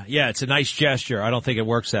that. Yeah, it's a nice gesture. I don't think it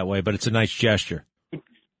works that way, but it's a nice gesture.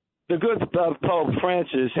 The good Pope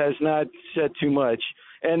Francis has not said too much.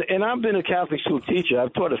 And I've been a Catholic school teacher.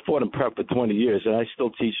 I've taught at Fordham Prep for 20 years, and I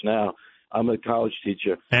still teach now. I'm a college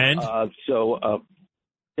teacher. And?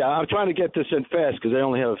 Yeah, I'm trying to get this in fast because I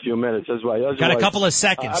only have a few minutes. That's why. Got a couple of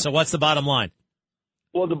seconds, so what's the bottom line?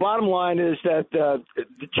 Well, the bottom line is that the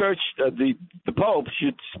church, the Pope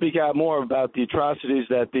should speak out more about the atrocities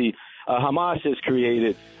that the Hamas has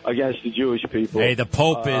created against the Jewish people. Hey, the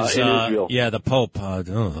Pope is, in Israel. The Pope.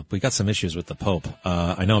 We got some issues with the Pope.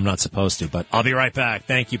 I know I'm not supposed to, but I'll be right back.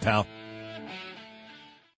 Thank you, pal.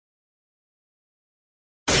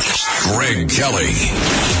 Greg Kelly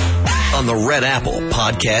on the Red Apple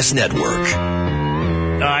Podcast Network.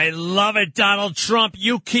 I love it, Donald Trump.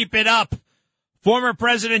 You keep it up. Former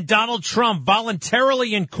President Donald Trump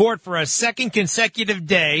voluntarily in court for a second consecutive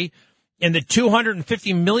day in the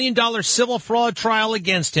 $250 million civil fraud trial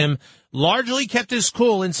against him, largely kept his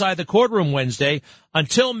cool inside the courtroom Wednesday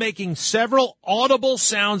until making several audible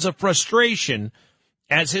sounds of frustration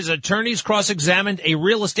as his attorneys cross-examined a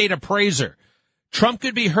real estate appraiser. Trump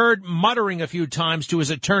could be heard muttering a few times to his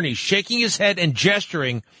attorneys, shaking his head and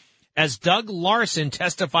gesturing as Doug Larson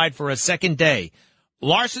testified for a second day.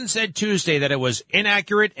 Larson said Tuesday that it was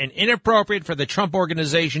inaccurate and inappropriate for the Trump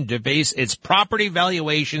Organization to base its property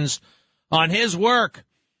valuations on his work.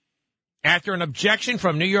 After an objection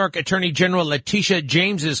from New York Attorney General Letitia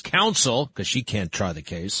James's counsel, because she can't try the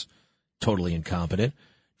case, totally incompetent,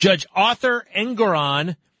 Judge Arthur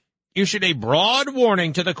Engoron issued a broad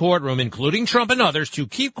warning to the courtroom, including Trump and others, to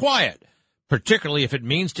keep quiet, particularly if it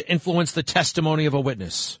means to influence the testimony of a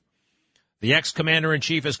witness. The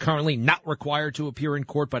ex-commander-in-chief is currently not required to appear in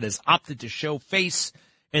court, but has opted to show face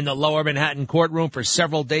in the Lower Manhattan courtroom for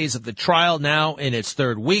several days of the trial, now in its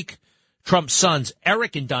third week. Trump's sons,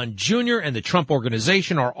 Eric and Don Jr., and the Trump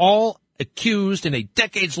Organization are all accused in a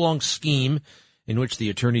decades-long scheme in which the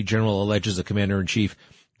Attorney General alleges the commander-in-chief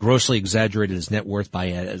grossly exaggerated his net worth by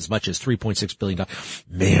as much as $3.6 billion.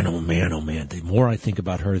 Man, oh man, oh man. The more I think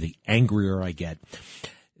about her, the angrier I get.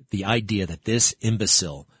 The idea that this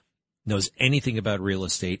imbecile knows anything about real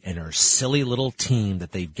estate and her silly little team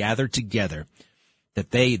that they've gathered together, that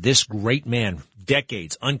this great man,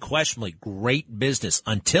 decades, unquestionably great business,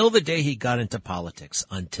 until the day he got into politics,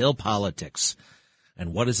 until politics.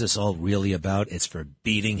 And what is this all really about? It's for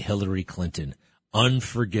beating Hillary Clinton.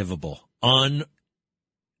 Unforgivable.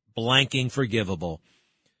 Blanking forgivable.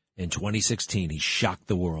 In 2016, he shocked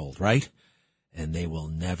the world, right? And they will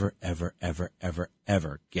never, ever, ever, ever,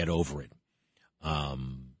 ever get over it.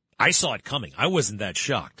 I saw it coming. I wasn't that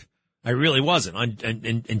shocked. I really wasn't.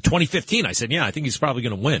 In 2015, I said, yeah, I think he's probably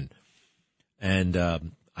going to win. And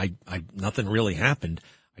nothing really happened.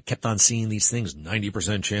 I kept on seeing these things,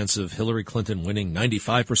 90% chance of Hillary Clinton winning,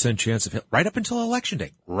 95% chance of right up until Election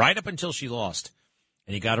Day, right up until she lost.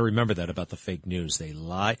 And you got to remember that about the fake news. They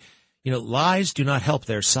lie. You know, lies do not help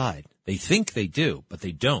their side. They think they do, but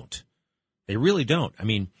they don't. They really don't. I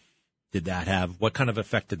mean, what kind of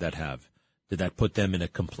effect did that have? Did that put them in a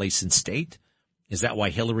complacent state? Is that why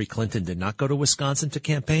Hillary Clinton did not go to Wisconsin to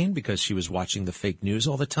campaign? Because she was watching the fake news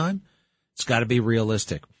all the time? It's got to be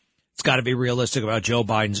realistic. It's got to be realistic about Joe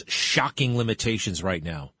Biden's shocking limitations right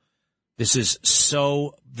now. This is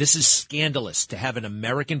scandalous to have an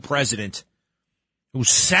American president who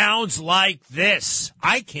sounds like this.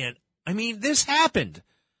 This happened.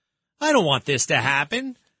 I don't want this to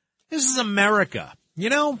happen. This is America. You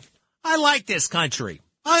know, I like this country.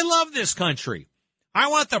 I love this country. I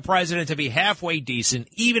want the president to be halfway decent,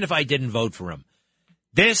 even if I didn't vote for him.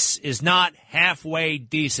 This is not halfway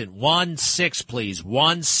decent. 1-6, please.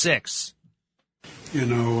 1-6. You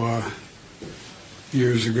know,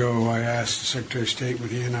 years ago, I asked the Secretary of State, when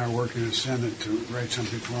he and I were working in the Senate, to write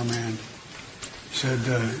something for a man. He said,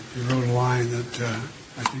 he wrote a line that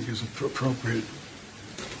I think is appropriate.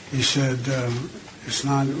 He said, it's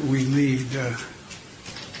not, we lead,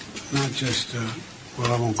 not just,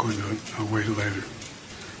 well, I won't go into it. I'll wait later.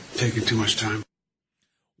 Taking too much time.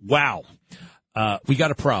 Wow. We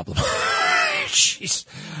got a problem. Jeez.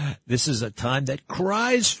 This is a time that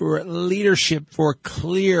cries for leadership, for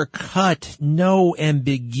clear cut, no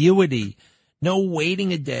ambiguity, no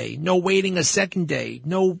waiting a day, no waiting a second day,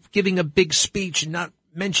 no giving a big speech and not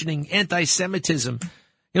mentioning anti-Semitism.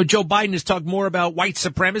 You know, Joe Biden has talked more about white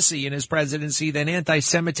supremacy in his presidency than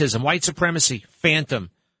anti-Semitism. White supremacy, phantom.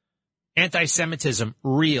 Anti-Semitism,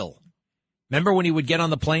 real. Remember when he would get on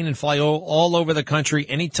the plane and fly all over the country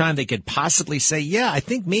anytime they could possibly say, yeah, I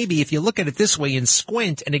think maybe if you look at it this way and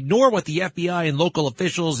squint and ignore what the FBI and local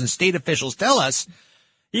officials and state officials tell us,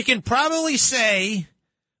 you can probably say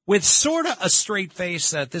with sort of a straight face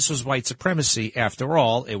that this was white supremacy. After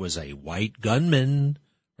all, it was a white gunman,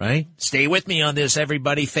 right? Stay with me on this,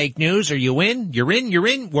 everybody. Fake news. Are you in? You're in. You're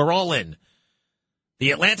in. We're all in.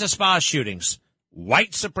 The Atlanta spa shootings,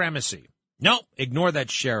 white supremacy. Nope, ignore that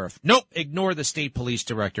sheriff. Nope, ignore the state police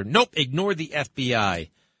director. Nope, ignore the FBI.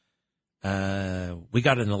 We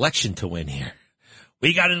got an election to win here.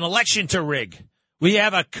 We got an election to rig. We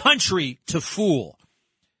have a country to fool.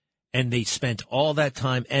 And they spent all that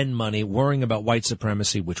time and money worrying about white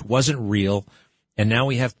supremacy, which wasn't real. And now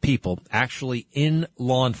we have people actually in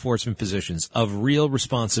law enforcement positions of real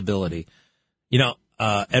responsibility. You know,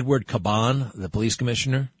 Edward Caban, the police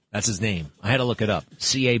commissioner, that's his name. I had to look it up.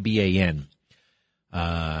 Caban.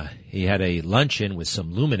 He had a luncheon with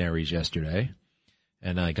some luminaries yesterday,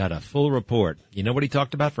 and I got a full report. You know what he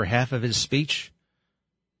talked about for half of his speech?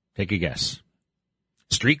 Take a guess.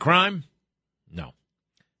 Street crime? No.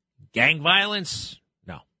 Gang violence?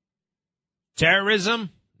 No. Terrorism?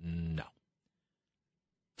 No.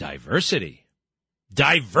 Diversity.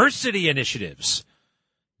 Diversity initiatives.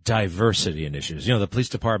 Diversity initiatives. You know, the police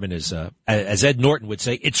department is, as Ed Norton would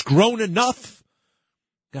say, it's grown enough.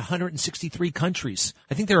 Got 163 countries.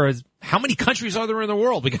 I think there are, how many countries are there in the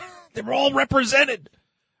world? They're all represented.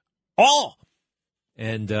 All.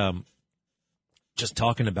 And just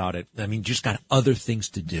talking about it, I mean, just got other things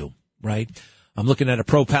to do, right? I'm looking at a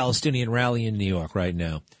pro-Palestinian rally in New York right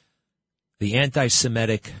now. The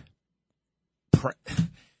anti-Semitic,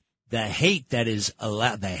 the hate that is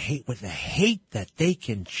allowed, the hate that they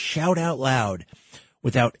can shout out loud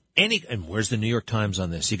without any, and where's the New York Times on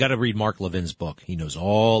this? You got to read Mark Levin's book. He knows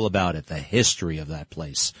all about it, the history of that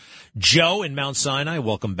place. Joe in Mount Sinai,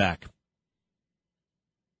 welcome back.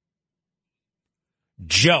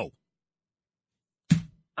 Joe.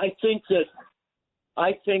 I think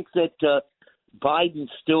that Biden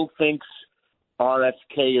still thinks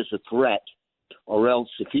RFK is a threat, or else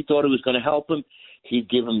if he thought it was going to help him, he'd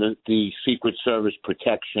give him the Secret Service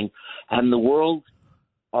protection. And the world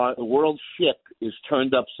ship is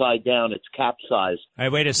turned upside down. It's capsized. All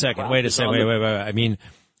right, wait a second. Wait. I mean,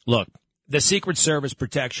 look, the Secret Service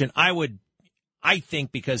protection, I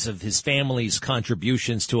think because of his family's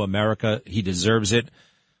contributions to America, he deserves it.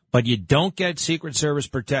 But you don't get Secret Service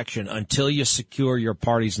protection until you secure your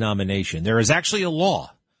party's nomination. There is actually a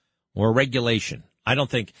law or a regulation. I don't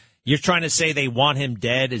think you're trying to say they want him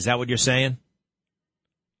dead. Is that what you're saying?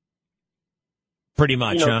 Pretty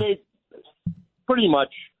much, huh? Pretty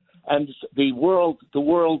much. And the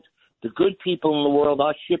good people in the world,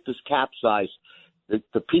 our ship is capsized.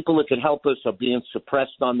 The people that can help us are being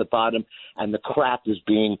suppressed on the bottom, and the crap is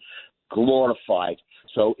being glorified.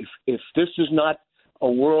 So if this is not a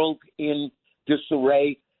world in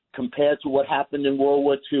disarray compared to what happened in World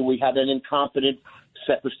War II, we had an incompetent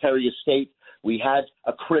Secretary of State. We had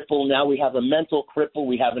a cripple. Now we have a mental cripple.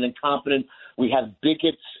 We have an incompetent. We have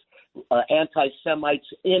bigots, anti-Semites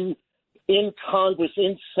in Congress,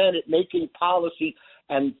 in Senate, making policy.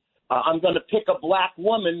 And I'm going to pick a black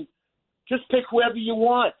woman. Just pick whoever you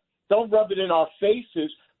want. Don't rub it in our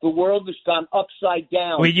faces. The world has gone upside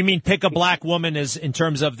down. Wait, you mean pick a black woman as in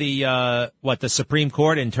terms of the Supreme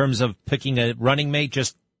Court, in terms of picking a running mate?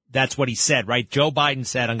 Just that's what he said, right? Joe Biden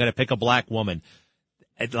said, "I'm going to pick a black woman,"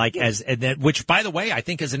 which, by the way, I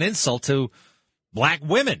think is an insult to black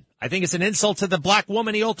women. I think it's an insult to the black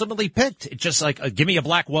woman he ultimately picked. It's just like, give me a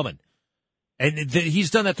black woman. And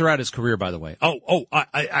he's done that throughout his career, by the way.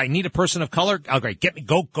 I need a person of color. Oh, great.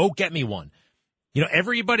 Go get me one. You know,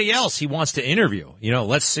 everybody else he wants to interview. You know,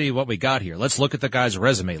 let's see what we got here. Let's look at the guy's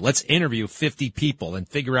resume. Let's interview 50 people and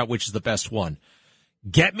figure out which is the best one.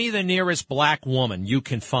 Get me the nearest black woman you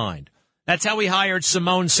can find. That's how he hired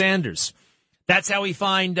Simone Sanders. That's how he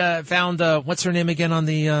found what's her name again on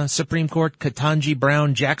the Supreme Court? Ketanji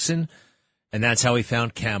Brown Jackson. And that's how he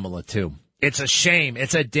found Kamala, too. It's a shame.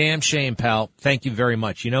 It's a damn shame, pal. Thank you very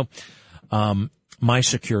much. You know, my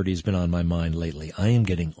security has been on my mind lately. I am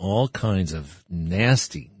getting all kinds of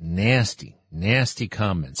nasty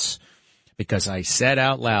comments because I said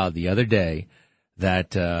out loud the other day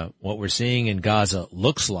that what we're seeing in Gaza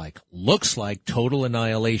looks like total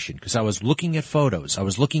annihilation, because I was looking at photos. I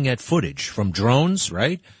was looking at footage from drones,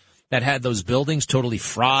 right, that had those buildings totally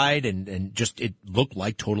fried and just it looked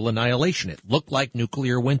like total annihilation. It looked like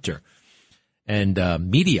nuclear winter. And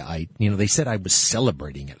media, they said I was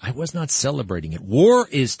celebrating it. I was not celebrating it. War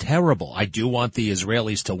is terrible. I do want the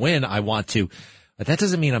Israelis to win. But that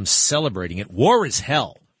doesn't mean I'm celebrating it. War is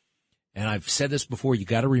hell. And I've said this before. You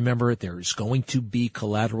got to remember it. There is going to be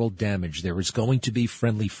collateral damage. There is going to be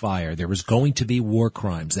friendly fire. There is going to be war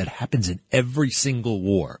crimes. That happens in every single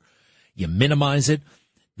war. You minimize it.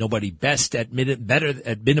 Nobody better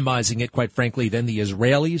at minimizing it, quite frankly, than the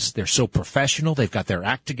Israelis. They're so professional. They've got their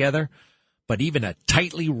act together. But even a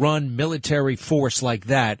tightly run military force like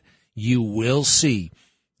that, you will see,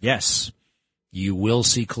 yes, you will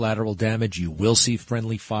see collateral damage. You will see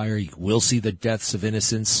friendly fire. You will see the deaths of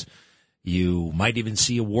innocents. You might even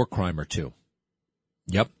see a war crime or two.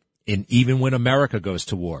 Yep. And even when America goes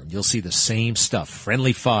to war, you'll see the same stuff.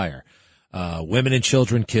 Friendly fire, women and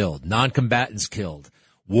children killed, non-combatants killed.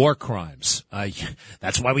 War crimes.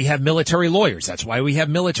 That's why we have military lawyers. That's why we have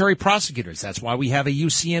military prosecutors. That's why we have a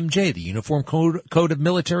UCMJ, the Uniform Code of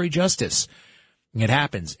Military Justice. It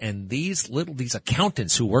happens. And these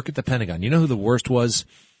accountants who work at the Pentagon, you know who the worst was?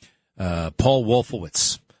 Paul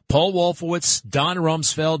Wolfowitz. Don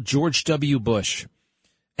Rumsfeld, George W. Bush.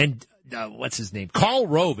 And what's his name? Karl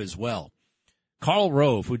Rove as well. Karl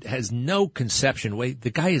Rove, who has no conception. The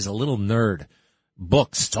guy is a little nerd.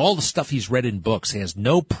 Books. It's all the stuff he's read in books. He has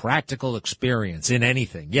no practical experience in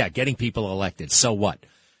anything. Yeah, getting people elected. So what?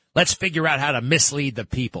 Let's figure out how to mislead the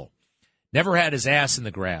people. Never had his ass in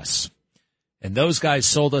the grass. And those guys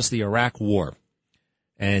sold us the Iraq War.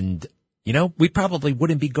 And, we probably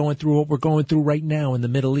wouldn't be going through what we're going through right now in the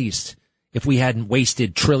Middle East if we hadn't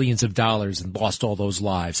wasted trillions of dollars and lost all those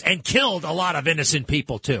lives and killed a lot of innocent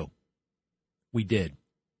people, too. We did.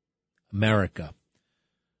 America.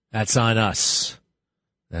 That's on us.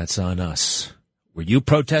 That's on us. Were you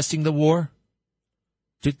protesting the war?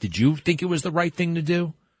 Did you think it was the right thing to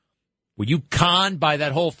do? Were you conned by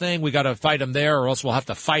that whole thing? We got to fight them there or else we'll have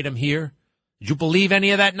to fight them here. Did you believe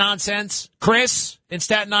any of that nonsense? Chris in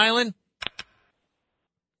Staten Island?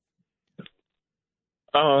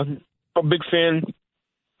 A big fan.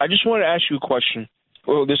 I just want to ask you a question.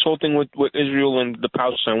 Well, this whole thing with Israel and the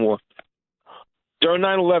Palestine war. During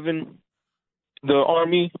 9/11, the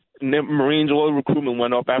Army and the Marines, all the recruitment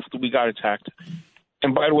went up after we got attacked.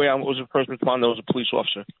 And by the way, I was a first responder. I was a police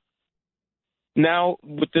officer. Now,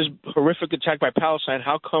 with this horrific attack by Palestine,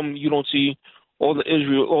 how come you don't see all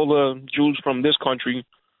the Jews from this country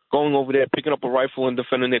going over there, picking up a rifle and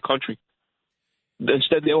defending their country?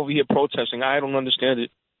 Instead, they're over here protesting. I don't understand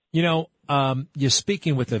it. You know, you're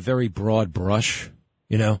speaking with a very broad brush.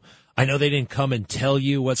 You know, I know they didn't come and tell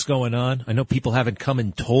you what's going on. I know people haven't come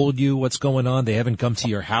and told you what's going on. They haven't come to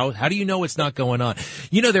your house. How do you know what's not going on?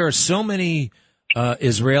 You know, there are so many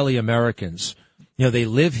Israeli Americans. You know, they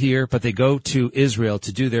live here, but they go to Israel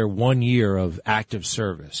to do their 1 year of active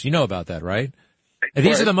service. You know about that, right? And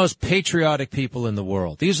these are the most patriotic people in the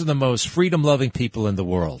world. These are the most freedom-loving people in the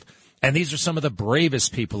world. And these are some of the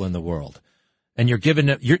bravest people in the world. And you're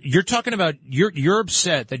talking about, you're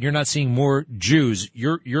upset that you're not seeing more Jews,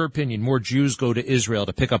 your opinion, more Jews go to Israel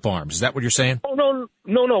to pick up arms. Is that what you're saying? Oh,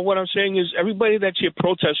 no. What I'm saying is everybody that's here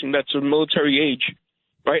protesting, that's of military age,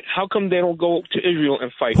 right? How come they don't go to Israel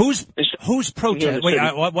and fight? Who's protesting? Wait,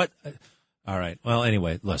 what? All right. Well,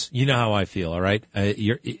 anyway, listen, you know how I feel, all right?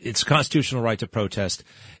 It's a constitutional right to protest.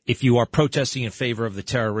 If you are protesting in favor of the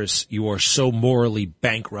terrorists, you are so morally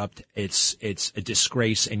bankrupt. It's a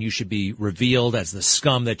disgrace, and you should be revealed as the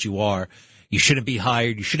scum that you are. You shouldn't be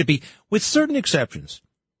hired. You shouldn't be, with certain exceptions.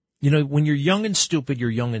 You know, when you're young and stupid, you're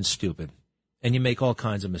young and stupid, and you make all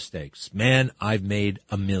kinds of mistakes. Man, I've made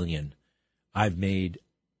a million. I've made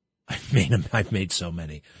so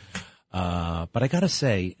many. But I gotta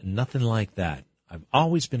say, nothing like that. I've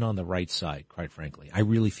always been on the right side, quite frankly. I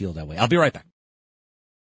really feel that way. I'll be right back.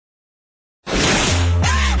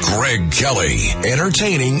 Greg Kelly,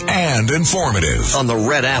 entertaining and informative on the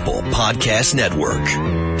Red Apple Podcast Network.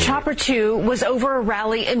 Chopper 2 was over a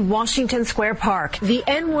rally in Washington Square Park. The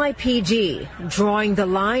NYPD drawing the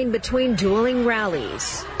line between dueling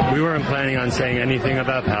rallies. We weren't planning on saying anything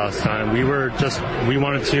about Palestine. We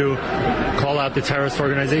wanted to call out the terrorist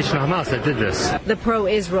organization Hamas that did this. The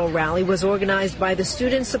pro-Israel rally was organized by the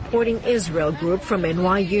Students Supporting Israel group from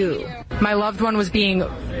NYU. My loved one was being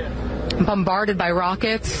bombarded by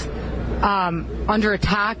rockets, under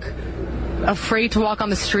attack, afraid to walk on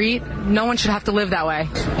the street. No one should have to live that way.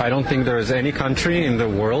 I don't think there is any country in the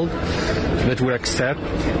world that would accept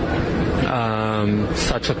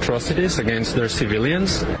such atrocities against their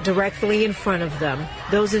civilians. Directly in front of them,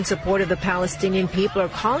 those in support of the Palestinian people are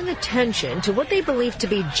calling attention to what they believe to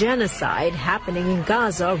be genocide happening in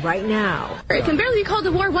Gaza right now. It can barely be called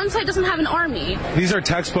a war. One side doesn't have an army. These are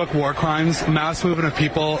textbook war crimes, mass movement of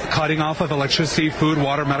people, cutting off of electricity, food,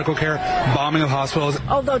 water, medical care, bombing of hospitals.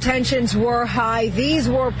 Although tensions were high, these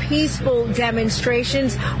were peaceful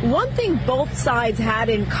demonstrations. One thing both sides had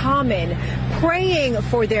in common, praying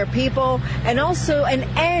for their people and also an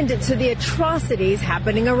end to the atrocities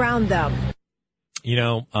happening around them. You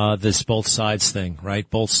know, this both sides thing, right?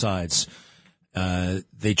 Both sides.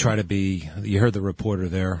 They try to be, you heard the reporter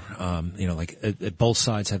there, both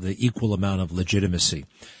sides have the equal amount of legitimacy.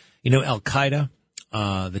 You know, Al-Qaeda,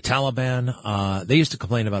 the Taliban, they used to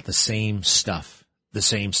complain about the same stuff,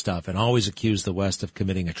 and always accuse the West of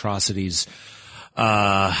committing atrocities,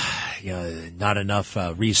 not enough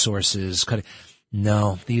resources.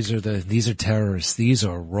 No, these are terrorists. These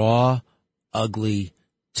are raw, ugly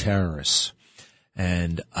terrorists.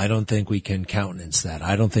 And I don't think we can countenance that.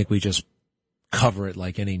 I don't think we just cover it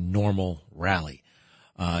like any normal rally.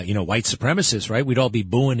 White supremacists, right? We'd all be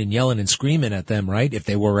booing and yelling and screaming at them, right? If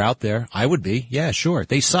they were out there, I would be. Yeah, sure.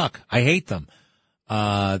 They suck. I hate them.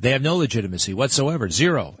 They have no legitimacy whatsoever.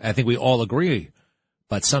 Zero. I think we all agree.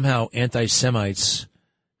 But somehow anti-Semites,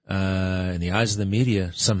 in the eyes of the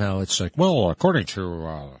media, somehow it's like, well, according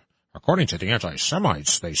to the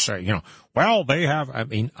anti-Semites, they say, well, they have,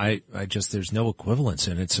 there's no equivalence,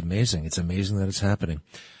 and it's amazing. It's amazing that it's happening.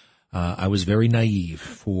 I was very naive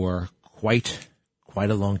for quite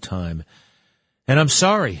a long time. And I'm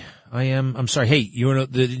sorry. I'm sorry. Hey,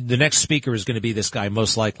 the next speaker is going to be this guy,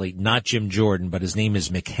 most likely, not Jim Jordan, but his name is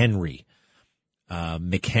McHenry.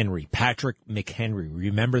 Patrick McHenry.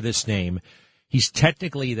 Remember this name. He's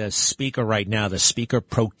technically the speaker right now, the speaker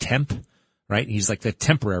pro temp, right? He's like the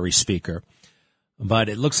temporary speaker. but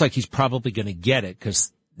it looks like he's probably going to get it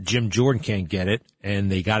because Jim Jordan can't get it, and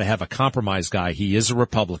they got to have a compromise guy. He is a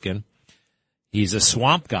Republican. He's a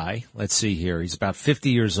swamp guy. Let's see here. He's about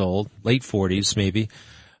 50 years old, late 40s maybe.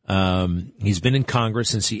 He's been in Congress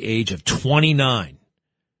since the age of 29,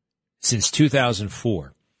 since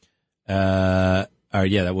 2004. That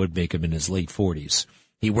would make him in his late 40s.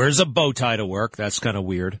 He wears a bow tie to work. That's kind of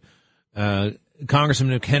weird.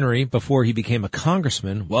 Congressman McHenry, before he became a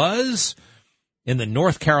congressman, was in the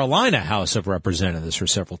North Carolina House of Representatives for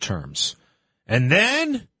several terms. And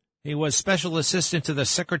then he was special assistant to the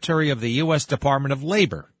Secretary of the U.S. Department of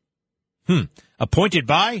Labor. Appointed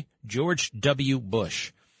by George W.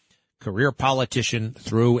 Bush. Career politician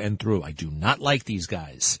through and through. I do not like these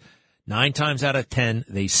guys. 9 times out of 10,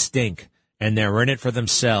 they stink. And they're in it for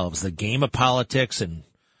themselves. The game of politics and,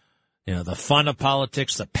 the fun of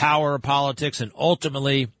politics, the power of politics, and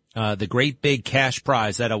ultimately, the great big cash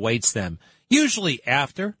prize that awaits them. Usually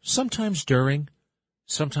after, sometimes during.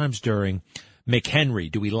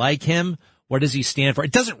 McHenry, do we like him? What does he stand for?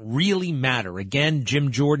 It doesn't really matter. Again,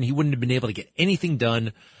 Jim Jordan, he wouldn't have been able to get anything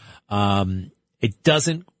done. It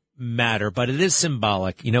doesn't matter, but it is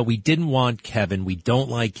symbolic. We didn't want Kevin. We don't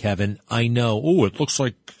like Kevin. I know. Oh, it looks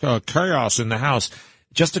like chaos in the House.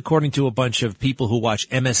 Just according to a bunch of people who watch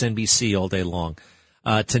MSNBC all day long.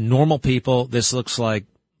 To normal people, this looks like,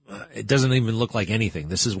 it doesn't even look like anything.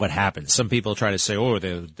 This is what happens. Some people try to say,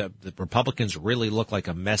 the Republicans really look like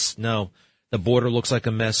a mess. No, the border looks like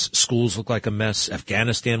a mess. Schools look like a mess.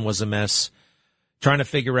 Afghanistan was a mess. Trying to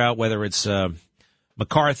figure out whether it's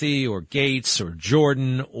McCarthy or Gates or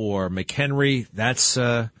Jordan or McHenry. That's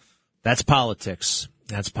politics.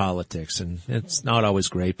 That's politics. And it's not always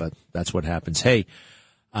great, but that's what happens. Hey,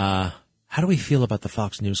 how do we feel about the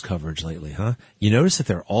Fox News coverage lately, huh? You notice that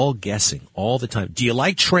they're all guessing all the time. Do you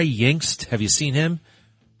like Trey Yingst? Have you seen him?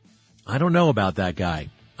 I don't know about that guy.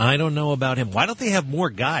 I don't know about him. Why don't they have more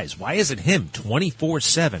guys? Why is it him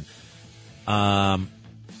 24/7?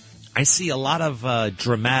 I see a lot of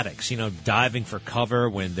dramatics, diving for cover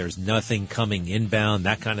when there's nothing coming inbound,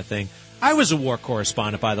 that kind of thing. I was a war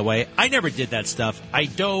correspondent, by the way. I never did that stuff. I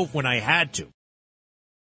dove when I had to.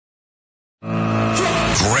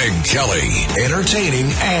 Greg Kelly, entertaining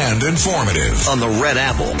and informative on the Red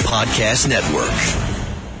Apple Podcast Network.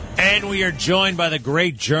 And we are joined by the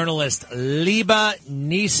great journalist Liba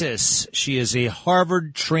Niesis. She is a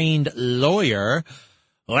Harvard-trained lawyer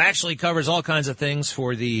who actually covers all kinds of things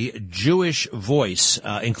for the Jewish Voice,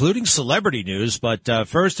 including celebrity news. But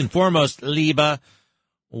first and foremost, Liba,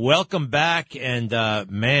 welcome back. And,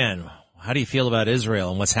 man, how do you feel about Israel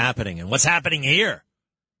and what's happening here?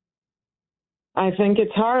 I think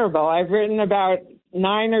it's horrible. I've written about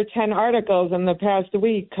 9 or 10 articles in the past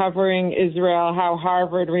week covering Israel, how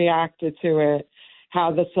Harvard reacted to it,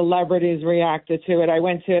 how the celebrities reacted to it. I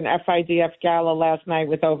went to an FIDF gala last night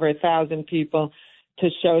with over 1,000 people to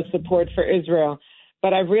show support for Israel.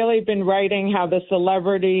 But I've really been writing how the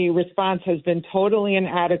celebrity response has been totally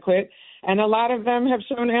inadequate, and a lot of them have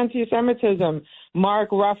shown anti-Semitism.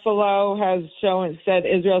 Mark Ruffalo has said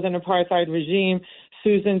Israel's an apartheid regime.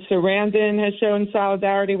 Susan Sarandon has shown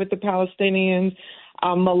solidarity with the Palestinians.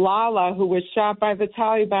 Malala, who was shot by the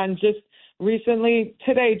Taliban just recently,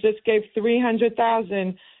 today, just gave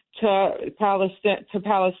 $300,000 to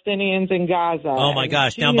Palestinians in Gaza. Oh my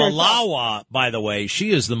gosh! Now Malala, by the way, she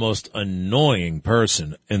is the most annoying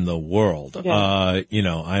person in the world. Yeah.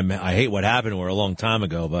 I hate what happened to her a long time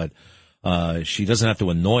ago, but she doesn't have to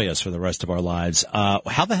annoy us for the rest of our lives.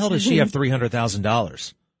 How the hell does she have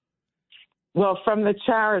 $300,000? Well, from the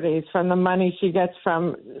charities, from the money she gets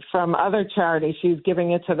from other charities, she's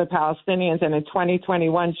giving it to the Palestinians. And in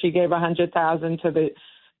 2021, she gave $100,000 to the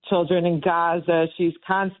children in Gaza. She's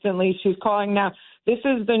calling now. This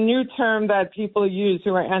is the new term that people use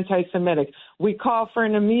who are anti-Semitic. We call for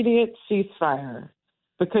an immediate ceasefire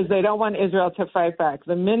because they don't want Israel to fight back.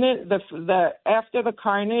 The minute after the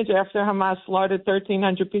carnage, after Hamas slaughtered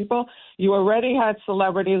 1,300 people, you already had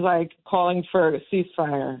celebrities like calling for a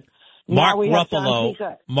ceasefire. Mark Ruffalo,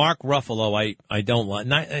 I don't like.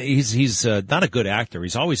 He's not a good actor.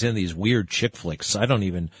 He's always in these weird chick flicks. I can't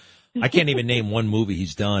even name one movie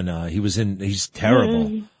he's done. He's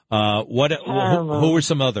terrible. Who are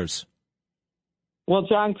some others? Well,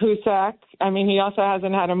 John Cusack. I mean, he also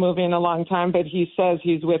hasn't had a movie in a long time, but he says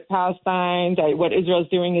he's with Palestine, that what Israel's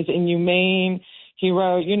doing is inhumane. He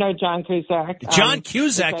wrote, John Cusack. John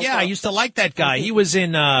Cusack, yeah, I used to like that guy. He was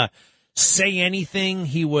in Say Anything.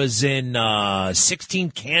 He was in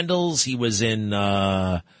 16 Candles. He was in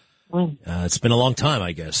it's been a long time,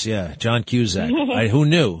 I guess. Yeah, John Cusack. Who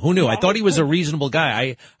knew? I thought he was a reasonable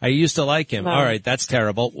guy. I used to like him. No. All right, that's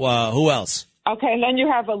terrible. Who else? Okay, and then you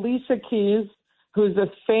have Alicia Keys, who's a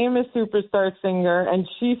famous superstar singer, and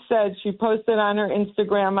she said, she posted on her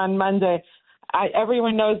Instagram on Monday,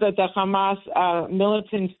 everyone knows that the Hamas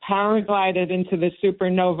militants paraglided into the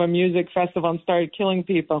Supernova Music Festival and started killing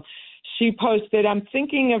people. She posted, I'm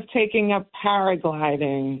thinking of taking up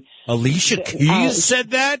paragliding. Alicia Keys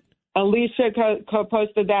said that? Alicia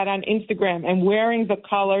posted that on Instagram, and wearing the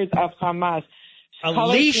colors of Hamas.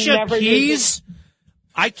 Alicia Keys?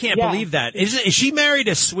 I can't believe that. Is she married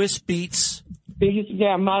to Swiss Beats?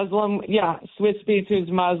 Yeah, Muslim. Yeah, Swiss Beats, who's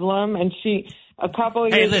Muslim, and a couple of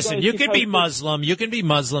years ago. Hey, listen, you can be Muslim. You can be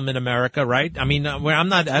Muslim in America, right? I mean, I'm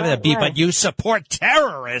not having a beef, but you support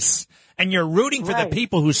terrorists, and you're rooting for the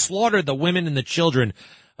people who slaughtered the women and the children.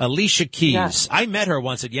 Alicia Keys. Yeah. I met her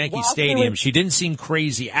once at Yankee Stadium. She didn't seem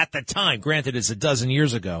crazy at the time. Granted, it's a dozen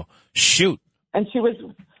years ago. Shoot. And she was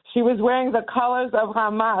wearing the colors of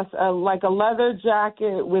Hamas, like a leather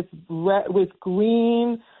jacket with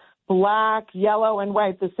green, black, yellow, and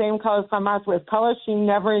white, the same colors Hamas wears, colors she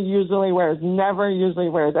never usually wears.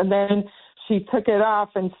 And then she took it off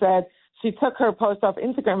and said, she took her post off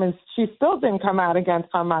Instagram, and she still didn't come out against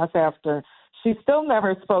Hamas after. She still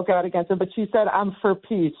never spoke out against it, but she said, I'm for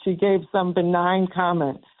peace. She gave some benign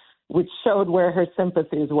comment, which showed where her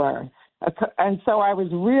sympathies were. And so I was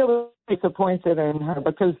really disappointed in her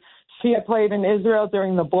because she had played in Israel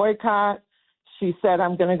during the boycott. She said,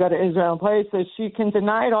 I'm going to go to Israel and play. So she can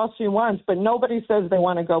deny it all she wants, but nobody says they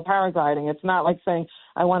want to go paragliding. It's not like saying,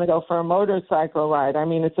 I want to go for a motorcycle ride. I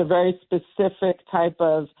mean, it's a very specific type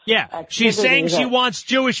of activity. She's saying she wants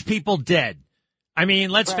Jewish people dead. I mean,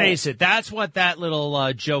 let's face it. That's what that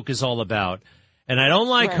little joke is all about. And I don't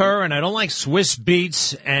like her, and I don't like Swiss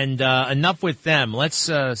Beats, and enough with them. Let's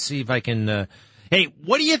see if I can... Hey,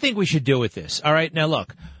 what do you think we should do with this? All right, now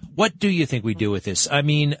look. What do you think we do with this? I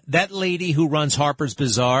mean, that lady who runs Harper's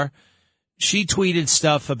Bazaar, she tweeted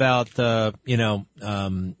stuff about, Go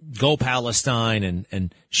Palestine,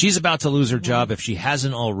 and she's about to lose her job if she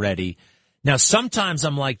hasn't already. Now, sometimes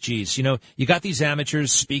I'm like, geez, you got these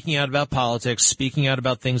amateurs speaking out about politics, speaking out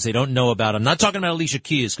about things they don't know about. I'm not talking about Alicia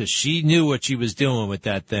Keys because she knew what she was doing with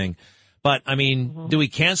that thing. But, I mean, do we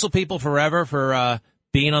cancel people forever for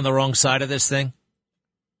being on the wrong side of this thing?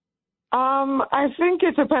 I think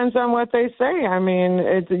it depends on what they say. I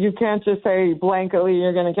mean, you can't just say blankly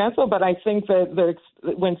you're going to cancel, but I think that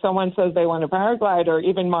when someone says they want to paraglide, or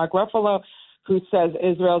even Mark Ruffalo, who says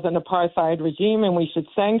Israel's an apartheid regime and we should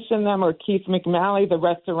sanction them, or Keith McMalley, the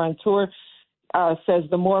restaurateur, says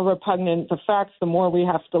the more repugnant the facts, the more we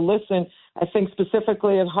have to listen. I think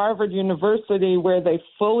specifically at Harvard University, where they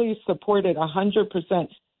fully supported 100%,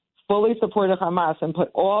 fully supported Hamas and put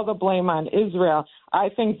all the blame on Israel, I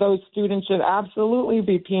think those students should absolutely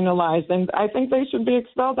be penalized. And I think they should be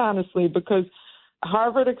expelled, honestly, because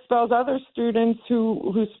Harvard expels other students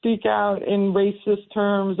who speak out in racist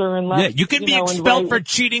terms or in less. Yeah, you can be expelled for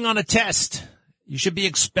cheating on a test. You should be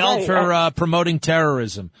expelled for promoting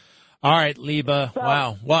terrorism. All right, Liba.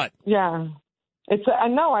 Wow. What? Yeah.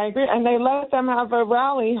 No, I agree. And they let them have a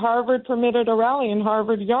rally. Harvard permitted a rally in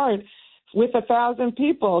Harvard Yard with 1,000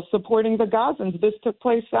 people supporting the Gazans. This took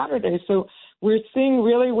place Saturday. So we're seeing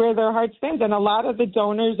really where their heart stands. And a lot of the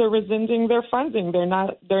donors are rescinding their funding. They're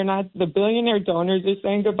not, the billionaire donors are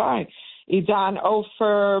saying goodbye. Idan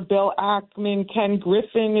Ofer, Bill Ackman, Ken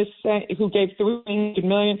Griffin who gave $300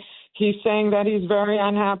 million. He's saying that he's very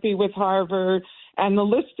unhappy with Harvard. And the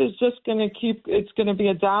list is just going to it's going to be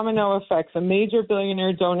a domino effect. The major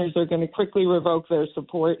billionaire donors are going to quickly revoke their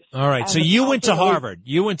support. All right. So you went to Harvard.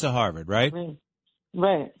 You went to Harvard, right?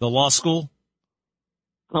 Right. The law school?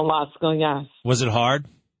 The law school, yes. Was it hard?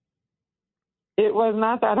 It was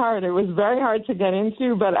not that hard. It was very hard to get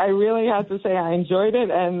into, but I really have to say I enjoyed it,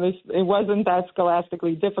 and it wasn't that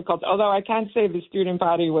scholastically difficult. Although I can't say the student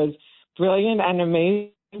body was brilliant and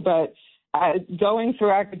amazing, but going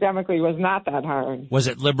through academically was not that hard. Was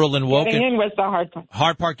it liberal and woke? Getting in was the hard part.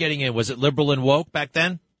 Hard part getting in. Was it liberal and woke back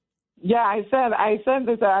then? Yeah, I said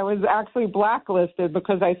that I was actually blacklisted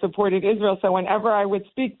because I supported Israel. So whenever I would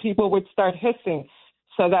speak, people would start hissing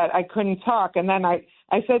so that I couldn't talk. And then I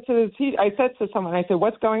said to someone, I said,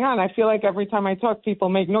 what's going on? I feel like every time I talk, people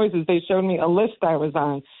make noises. They showed me a list I was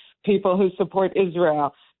on, people who support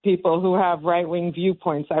Israel, people who have right-wing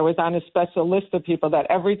viewpoints. I was on a special list of people that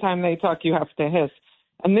every time they talk, you have to hiss.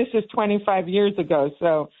 And this is 25 years ago,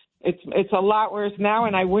 so it's a lot worse now.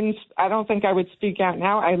 And I don't think I would speak out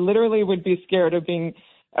now. I literally would be scared of being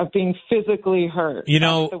physically hurt.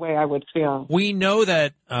 That's the way I would feel. We know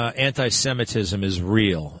that anti-Semitism is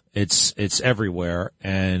real. It's everywhere,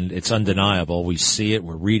 and it's undeniable. We see it,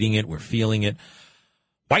 we're reading it, we're feeling it.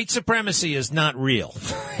 White supremacy is not real.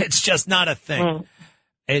 It's just not a thing.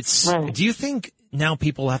 Do you think now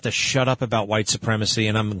people have to shut up about white supremacy?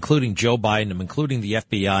 And I'm including Joe Biden, I'm including the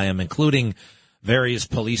FBI, I'm including various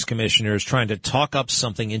police commissioners trying to talk up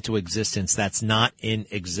something into existence that's not in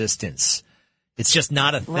existence. It's just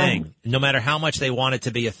not a thing. No matter how much they want it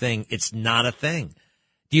to be a thing, it's not a thing.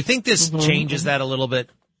 Do you think this changes that a little bit?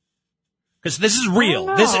 Because this is real.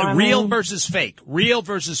 This is real versus fake. Real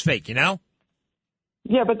versus fake, you know?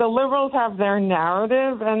 Yeah, but the liberals have their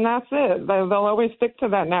narrative, and that's it. They'll always stick to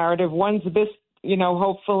that narrative. Once this,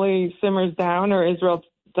 hopefully simmers down or Israel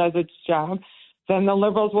does its job, then the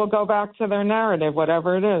liberals will go back to their narrative,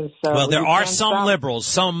 whatever it is. So well, there are some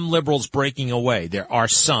liberals breaking away. There are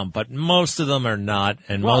some, but most of them are not,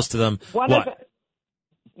 and most of them,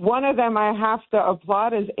 One of them I have to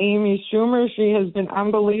applaud is Amy Schumer. She has been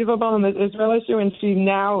unbelievable in this Israel issue, and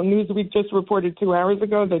Newsweek just reported 2 hours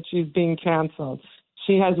ago that she's being canceled.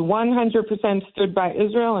 She has 100% stood by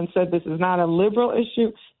Israel and said this is not a liberal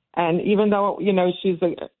issue. And even though,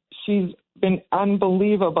 she's been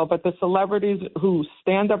unbelievable, but the celebrities who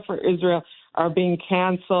stand up for Israel are being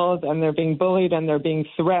canceled, and they're being bullied, and they're being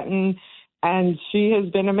threatened. And she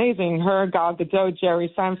has been amazing. Her, Gal Gadot,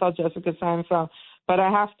 Jerry Seinfeld, Jessica Seinfeld. But I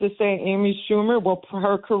have to say, Amy Schumer,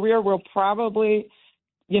 her career will probably,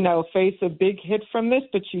 face a big hit from this,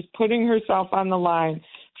 but she's putting herself on the line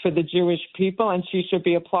for the Jewish people, and she should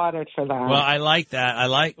be applauded for that. Well, I like that.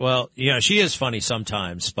 She is funny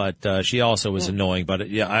sometimes, but she also is annoying. But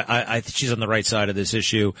I think she's on the right side of this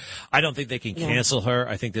issue. I don't think they can cancel her.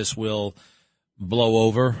 I think this will blow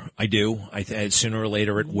over. I do. Sooner or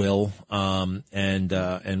later it will.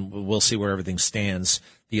 And we'll see where everything stands.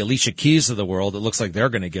 The Alicia Keys of the world, it looks like they're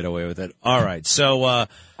going to get away with it. All right. So,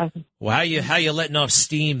 how you letting off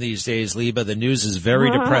steam these days, Liba? The news is very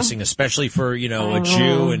depressing, especially for, a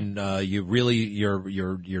Jew, and,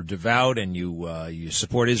 you're devout, and you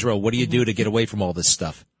support Israel. What do you do to get away from all this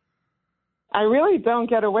stuff? I really don't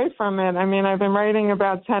get away from it. I mean, I've been writing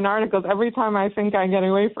about 10 articles. Every time I think I get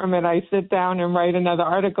away from it, I sit down and write another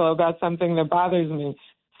article about something that bothers me.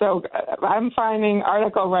 So I'm finding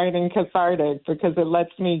article writing cathartic because it lets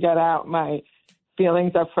me get out my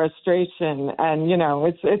feelings of frustration. And,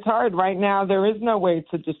 it's hard right now. There is no way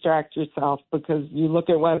to distract yourself because you look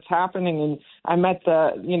at what's happening. And I met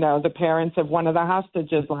the parents of one of the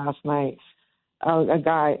hostages last night, a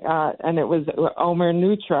guy, and it was Omer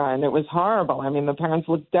Nutra, and it was horrible. I mean, the parents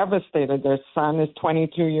looked devastated. Their son is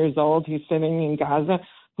 22 years old. He's sitting in Gaza.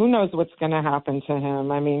 Who knows what's going to happen to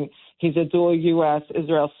him? I mean, he's a dual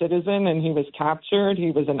U.S.-Israel citizen, and he was captured. He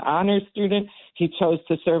was an honor student. He chose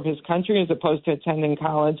to serve his country as opposed to attending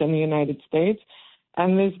college in the United States.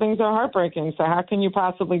 And these things are heartbreaking. So how can you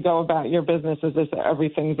possibly go about your business as if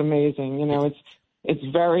everything's amazing? It's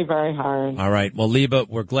very, very hard. All right. Well, Liba,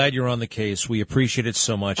 we're glad you're on the case. We appreciate it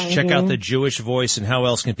so much. Check out the Jewish Voice, and how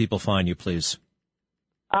else can people find you, please?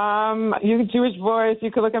 Jewish Voice.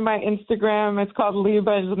 You can look at my Instagram. It's called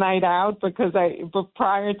Liba's Night Out because but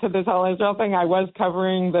prior to this whole Israel thing, I was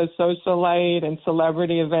covering the socialite and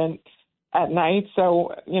celebrity event at night.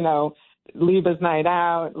 So, Liba's Night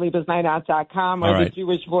Out, libasnightout.com, or the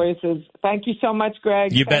Jewish Voices. Thank you so much,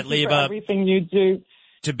 Greg. You bet, Liba. For everything you do.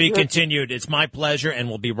 To be continued. It's my pleasure, and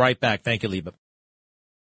we'll be right back. Thank you, Liba.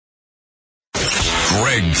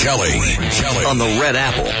 Greg Kelly on the Red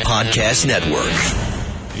Apple Podcast Network.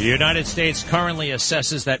 The United States currently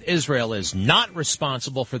assesses that Israel is not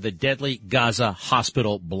responsible for the deadly Gaza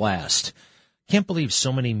hospital blast. Can't believe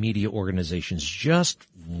so many media organizations just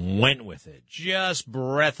went with it, just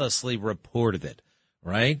breathlessly reported it,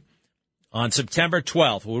 right? On September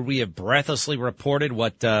 12th, would we have breathlessly reported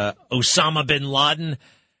what Osama bin Laden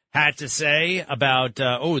had to say about,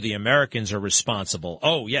 the Americans are responsible.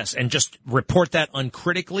 Oh, yes, and just report that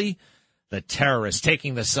uncritically? The terrorists,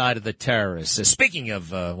 taking the side of the terrorists. Speaking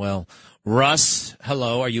of, Russ,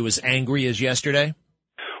 hello, are you as angry as yesterday?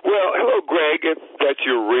 Well, hello, Greg, if that's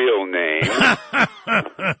your real name.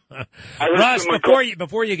 Russ,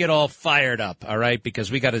 before you get all fired up, all right, because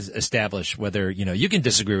we got to establish whether, you can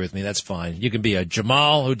disagree with me, that's fine. You can be a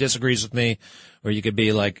Jamal who disagrees with me, or you could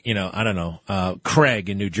be like, Craig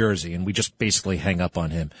in New Jersey, and we just basically hang up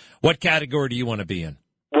on him. What category do you want to be in?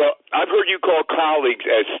 I've heard you call colleagues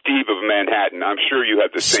as Steve of Manhattan. I'm sure you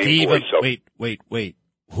have the same voice. Wait.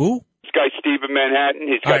 Who? This guy, Steve of Manhattan.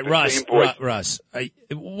 He's got the same voice. Russ,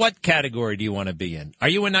 what category do you want to be in? Are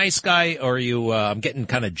you a nice guy, or are you? I'm getting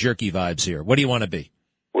kind of jerky vibes here. What do you want to be?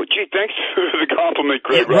 Well, gee, thanks the compliment,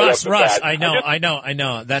 Greg. Yeah, right Russ, off the bat. I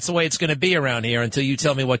know. That's the way it's going to be around here until you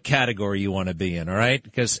tell me what category you want to be in, all right?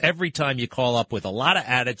 Because every time you call up with a lot of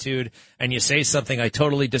attitude and you say something I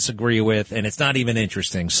totally disagree with, and it's not even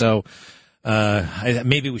interesting. So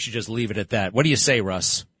maybe we should just leave it at that. What do you say,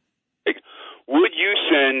 Russ? Would you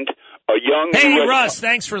send a young... Hey, Russ,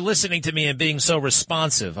 thanks for listening to me and being so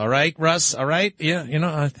responsive, all right, Russ? All right? Yeah,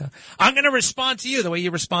 I'm going to respond to you the way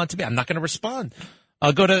you respond to me. I'm not going to respond.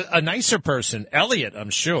 I'll go to a nicer person, Elliot, I'm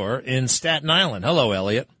sure, in Staten Island. Hello,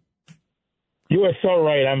 Elliot. You are so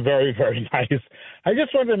right. I'm very, very nice. I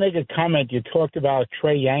just wanted to make a comment. You talked about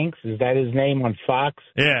Trey Yanks. Is that his name on Fox?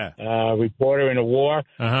 Yeah. Reporter in a war.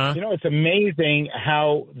 Uh-huh. It's amazing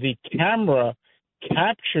how the camera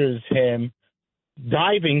captures him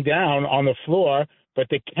diving down on the floor, but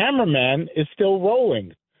the cameraman is still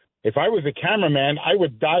rolling. If I was a cameraman, I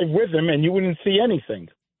would dive with him and you wouldn't see anything.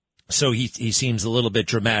 So he seems a little bit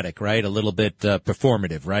dramatic, right? A little bit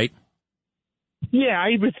performative, right? Yeah,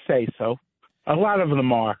 I would say so. A lot of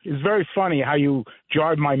them are. It's very funny how you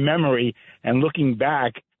jarred my memory, and looking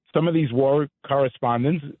back, some of these war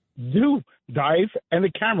correspondents do dive, and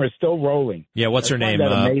the camera is still rolling. Yeah, what's her name?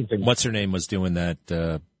 Amazing. What's her name was doing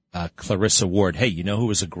that? Clarissa Ward. Hey, you know who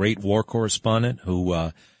was a great war correspondent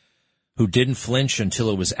who didn't flinch until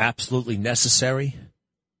it was absolutely necessary?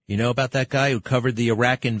 You know about that guy who covered the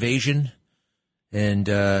Iraq invasion? And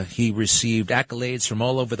he received accolades from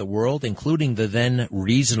all over the world, including the then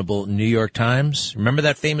reasonable New York Times. Remember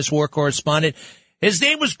that famous war correspondent? His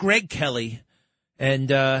name was Greg Kelly, and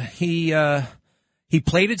he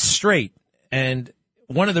played it straight. And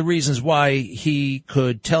one of the reasons why he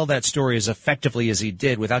could tell that story as effectively as he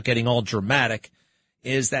did without getting all dramatic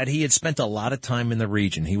is that he had spent a lot of time in the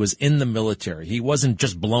region. He was in the military. He wasn't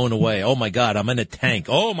just blown away. Oh, my God, I'm in a tank.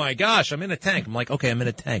 Oh, my gosh, I'm in a tank. I'm like, okay, I'm in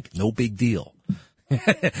a tank. No big deal.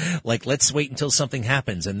 Like, let's wait until something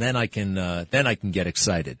happens, and then I can get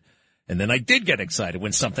excited. And then I did get excited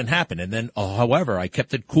when something happened. And then, however, I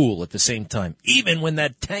kept it cool at the same time, even when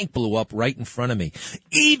that tank blew up right in front of me,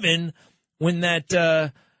 even when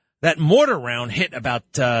that mortar round hit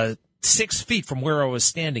about 6 feet from where I was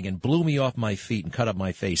standing and blew me off my feet and cut up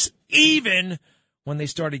my face, even when they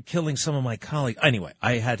started killing some of my colleagues. Anyway,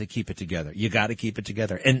 I had to keep it together. You got to keep it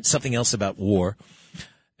together. And something else about war,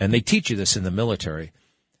 and they teach you this in the military,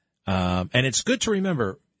 and it's good to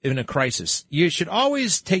remember in a crisis, you should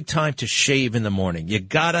always take time to shave in the morning. You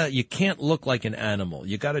can't look like an animal.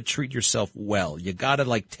 You gotta treat yourself well. You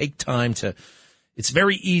gotta take time to, it's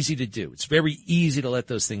very easy to do. It's very easy to let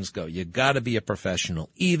those things go. You gotta be a professional,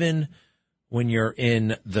 even when you're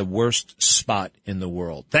in the worst spot in the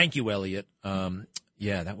world. Thank you, Elliot.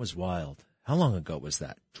 Yeah, that was wild. How long ago was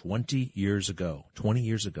that? 20 years ago.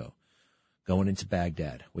 Going into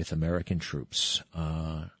Baghdad with American troops.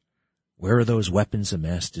 Where are those weapons of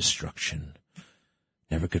mass destruction?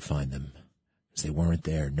 Never could find them because they weren't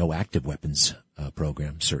there. No active weapons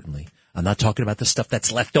program, certainly. I'm not talking about the stuff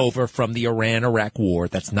that's left over from the Iran-Iraq war.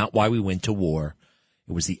 That's not why we went to war.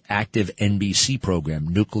 It was the active NBC program,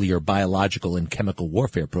 Nuclear, Biological, and Chemical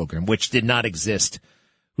Warfare Program, which did not exist.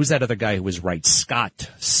 Who's that other guy who was right?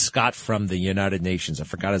 Scott from the United Nations. I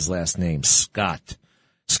forgot his last name. Scott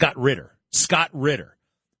Ritter.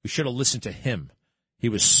 We should have listened to him. He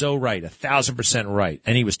was so right, 1,000% right.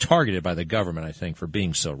 And he was targeted by the government, I think, for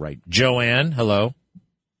being so right. Joanne, hello.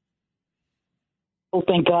 Oh,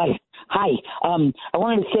 thank God. Hi. I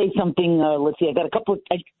wanted to say something. Let's see. I got a couple.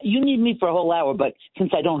 You need me for a whole hour, but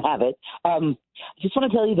since I don't have it, I just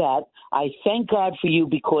want to tell you that I thank God for you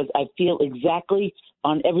because I feel exactly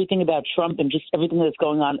on everything about Trump and just everything that's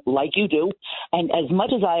going on like you do. And as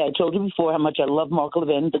much as I told you before how much I love Mark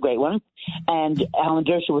Levin, the great one, and Alan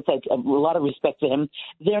Dershowitz, a lot of respect for him.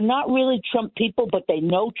 They're not really Trump people, but they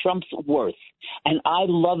know Trump's worth. And I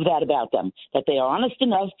love that about them, that they are honest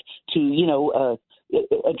enough to,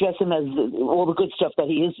 address him as all the good stuff that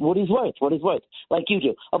he is, what he's worth, like you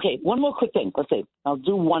do. Okay, one more quick thing. Let's see. I'll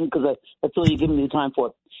do one because that's all you're giving me time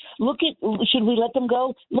for. Should we let them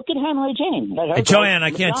go? Look at Hanoi Jane. Hey, Joanne,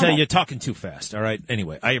 I can't tell you, you're talking too fast. All right.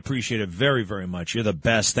 Anyway, I appreciate it very, very much. You're the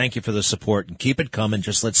best. Thank you for the support and keep it coming.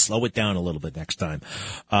 Just let's slow it down a little bit next time.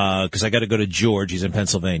 Cause I got to go to George. He's in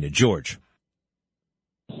Pennsylvania. George.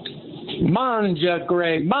 Manja,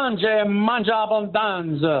 Greg. Manja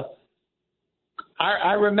abundanza.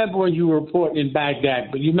 I remember when you were reporting in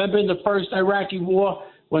Baghdad, but you remember in the first Iraqi war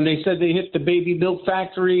when they said they hit the baby milk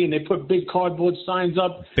factory and they put big cardboard signs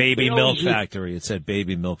up? Baby milk factory. It said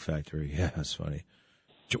baby milk factory. Yeah, that's funny.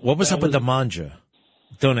 What was up with the manja?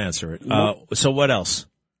 Don't answer it. So what else?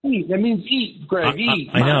 Eat. That means eat, Greg.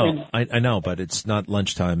 Eat. I know, but it's not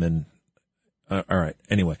lunchtime. And all right.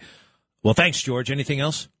 Anyway, Well, thanks, George. Anything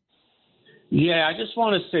else? Yeah, I just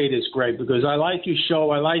want to say this, Greg, because I like your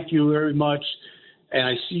show. I like you very much, and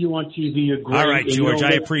I see you on TV. You're great. All right, George,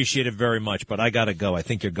 I appreciate it very much, but I got to go. I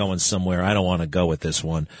think you're going somewhere. I don't want to go with this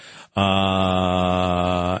one.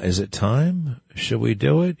 Is it time? Should we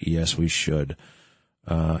do it? Yes, we should.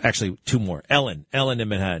 Actually, two more. Ellen in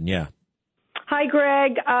Manhattan, yeah. Hi,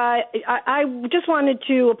 Greg. I just wanted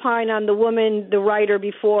to opine on the woman, the writer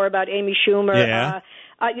before about Amy Schumer. Yeah.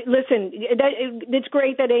 Listen, it's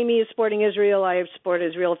great that Amy is supporting Israel. I support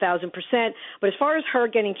Israel 1,000%. But as far as her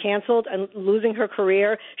getting canceled and losing her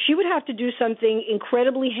career, she would have to do something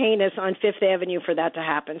incredibly heinous on Fifth Avenue for that to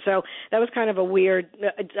happen. So that was kind of a weird,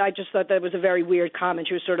 I just thought that was a very weird comment.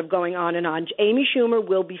 She was sort of going on and on. Amy Schumer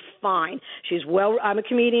will be fine. I'm a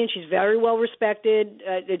comedian. She's very well respected.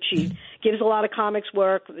 She gives a lot of comics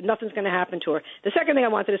work. Nothing's going to happen to her. The second thing I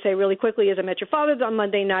wanted to say really quickly is I met your father on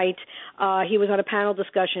Monday night. He was on a panel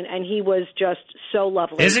discussion, and he was just so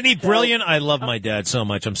lovely. Isn't he brilliant? I love my dad so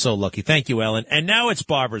much. I'm so lucky. Thank you, Ellen. And now it's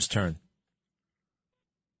Barbara's turn.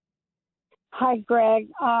 Hi, Greg.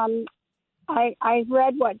 I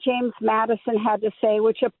read what James Madison had to say,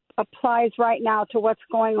 which applies right now to what's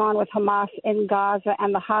going on with Hamas in Gaza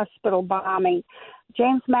and the hospital bombing.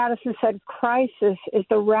 James Madison said, "Crisis is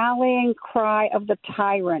the rallying cry of the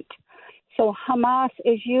tyrant." So Hamas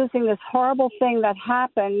is using this horrible thing that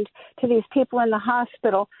happened to these people in the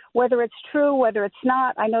hospital, whether it's true, whether it's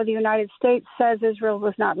not. I know the United States says Israel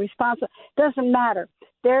was not responsible. Doesn't matter.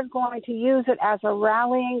 They're going to use it as a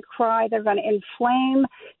rallying cry. They're going to inflame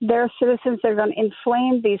their citizens. They're going to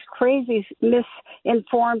inflame these crazy,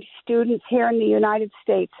 misinformed students here in the United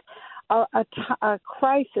States. A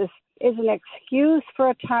crisis is an excuse for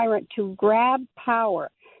a tyrant to grab power,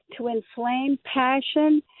 to inflame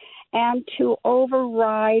passion, and to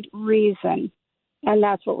override reason. And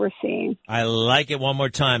that's what we're seeing. I like it. One more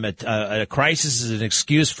time. A crisis is an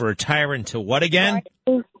excuse for a tyrant to what again?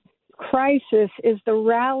 Crisis is the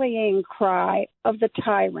rallying cry of the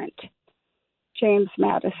tyrant. James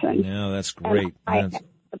Madison. No, that's great. The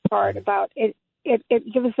part about it. It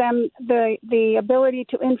gives them the ability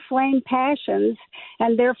to inflame passions,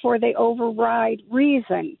 and therefore they override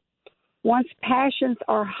reason. Once passions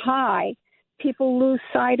are high, people lose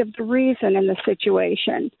sight of the reason in the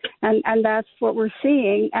situation. And that's what we're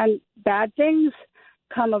seeing. And bad things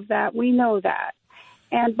come of that. We know that.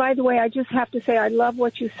 And by the way, I just have to say, I love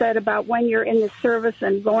what you said about when you're in the service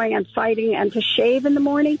and going and fighting and to shave in the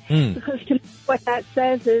morning, because to me what that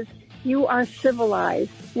says is you are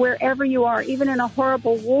civilized wherever you are, even in a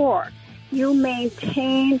horrible war. You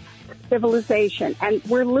maintain civilization, and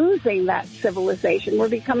we're losing that civilization. We're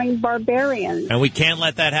becoming barbarians. And we can't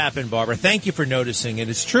let that happen, Barbara. Thank you for noticing it.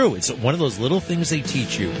 It's true. It's one of those little things they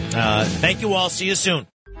teach you. Thank you all. See you soon.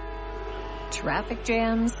 Traffic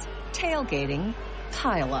jams, tailgating,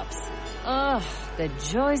 pile-ups. Ugh, the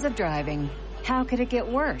joys of driving. How could it get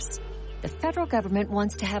worse? The federal government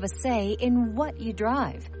wants to have a say in what you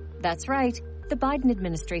drive. That's right. The Biden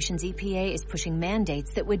administration's EPA is pushing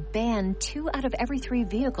mandates that would ban 2 out of every 3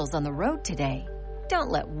 vehicles on the road today. Don't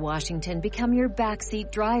let Washington become your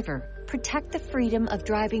backseat driver. Protect the freedom of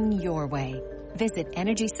driving your way. Visit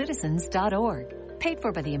EnergyCitizens.org. Paid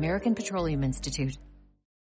for by the American Petroleum Institute.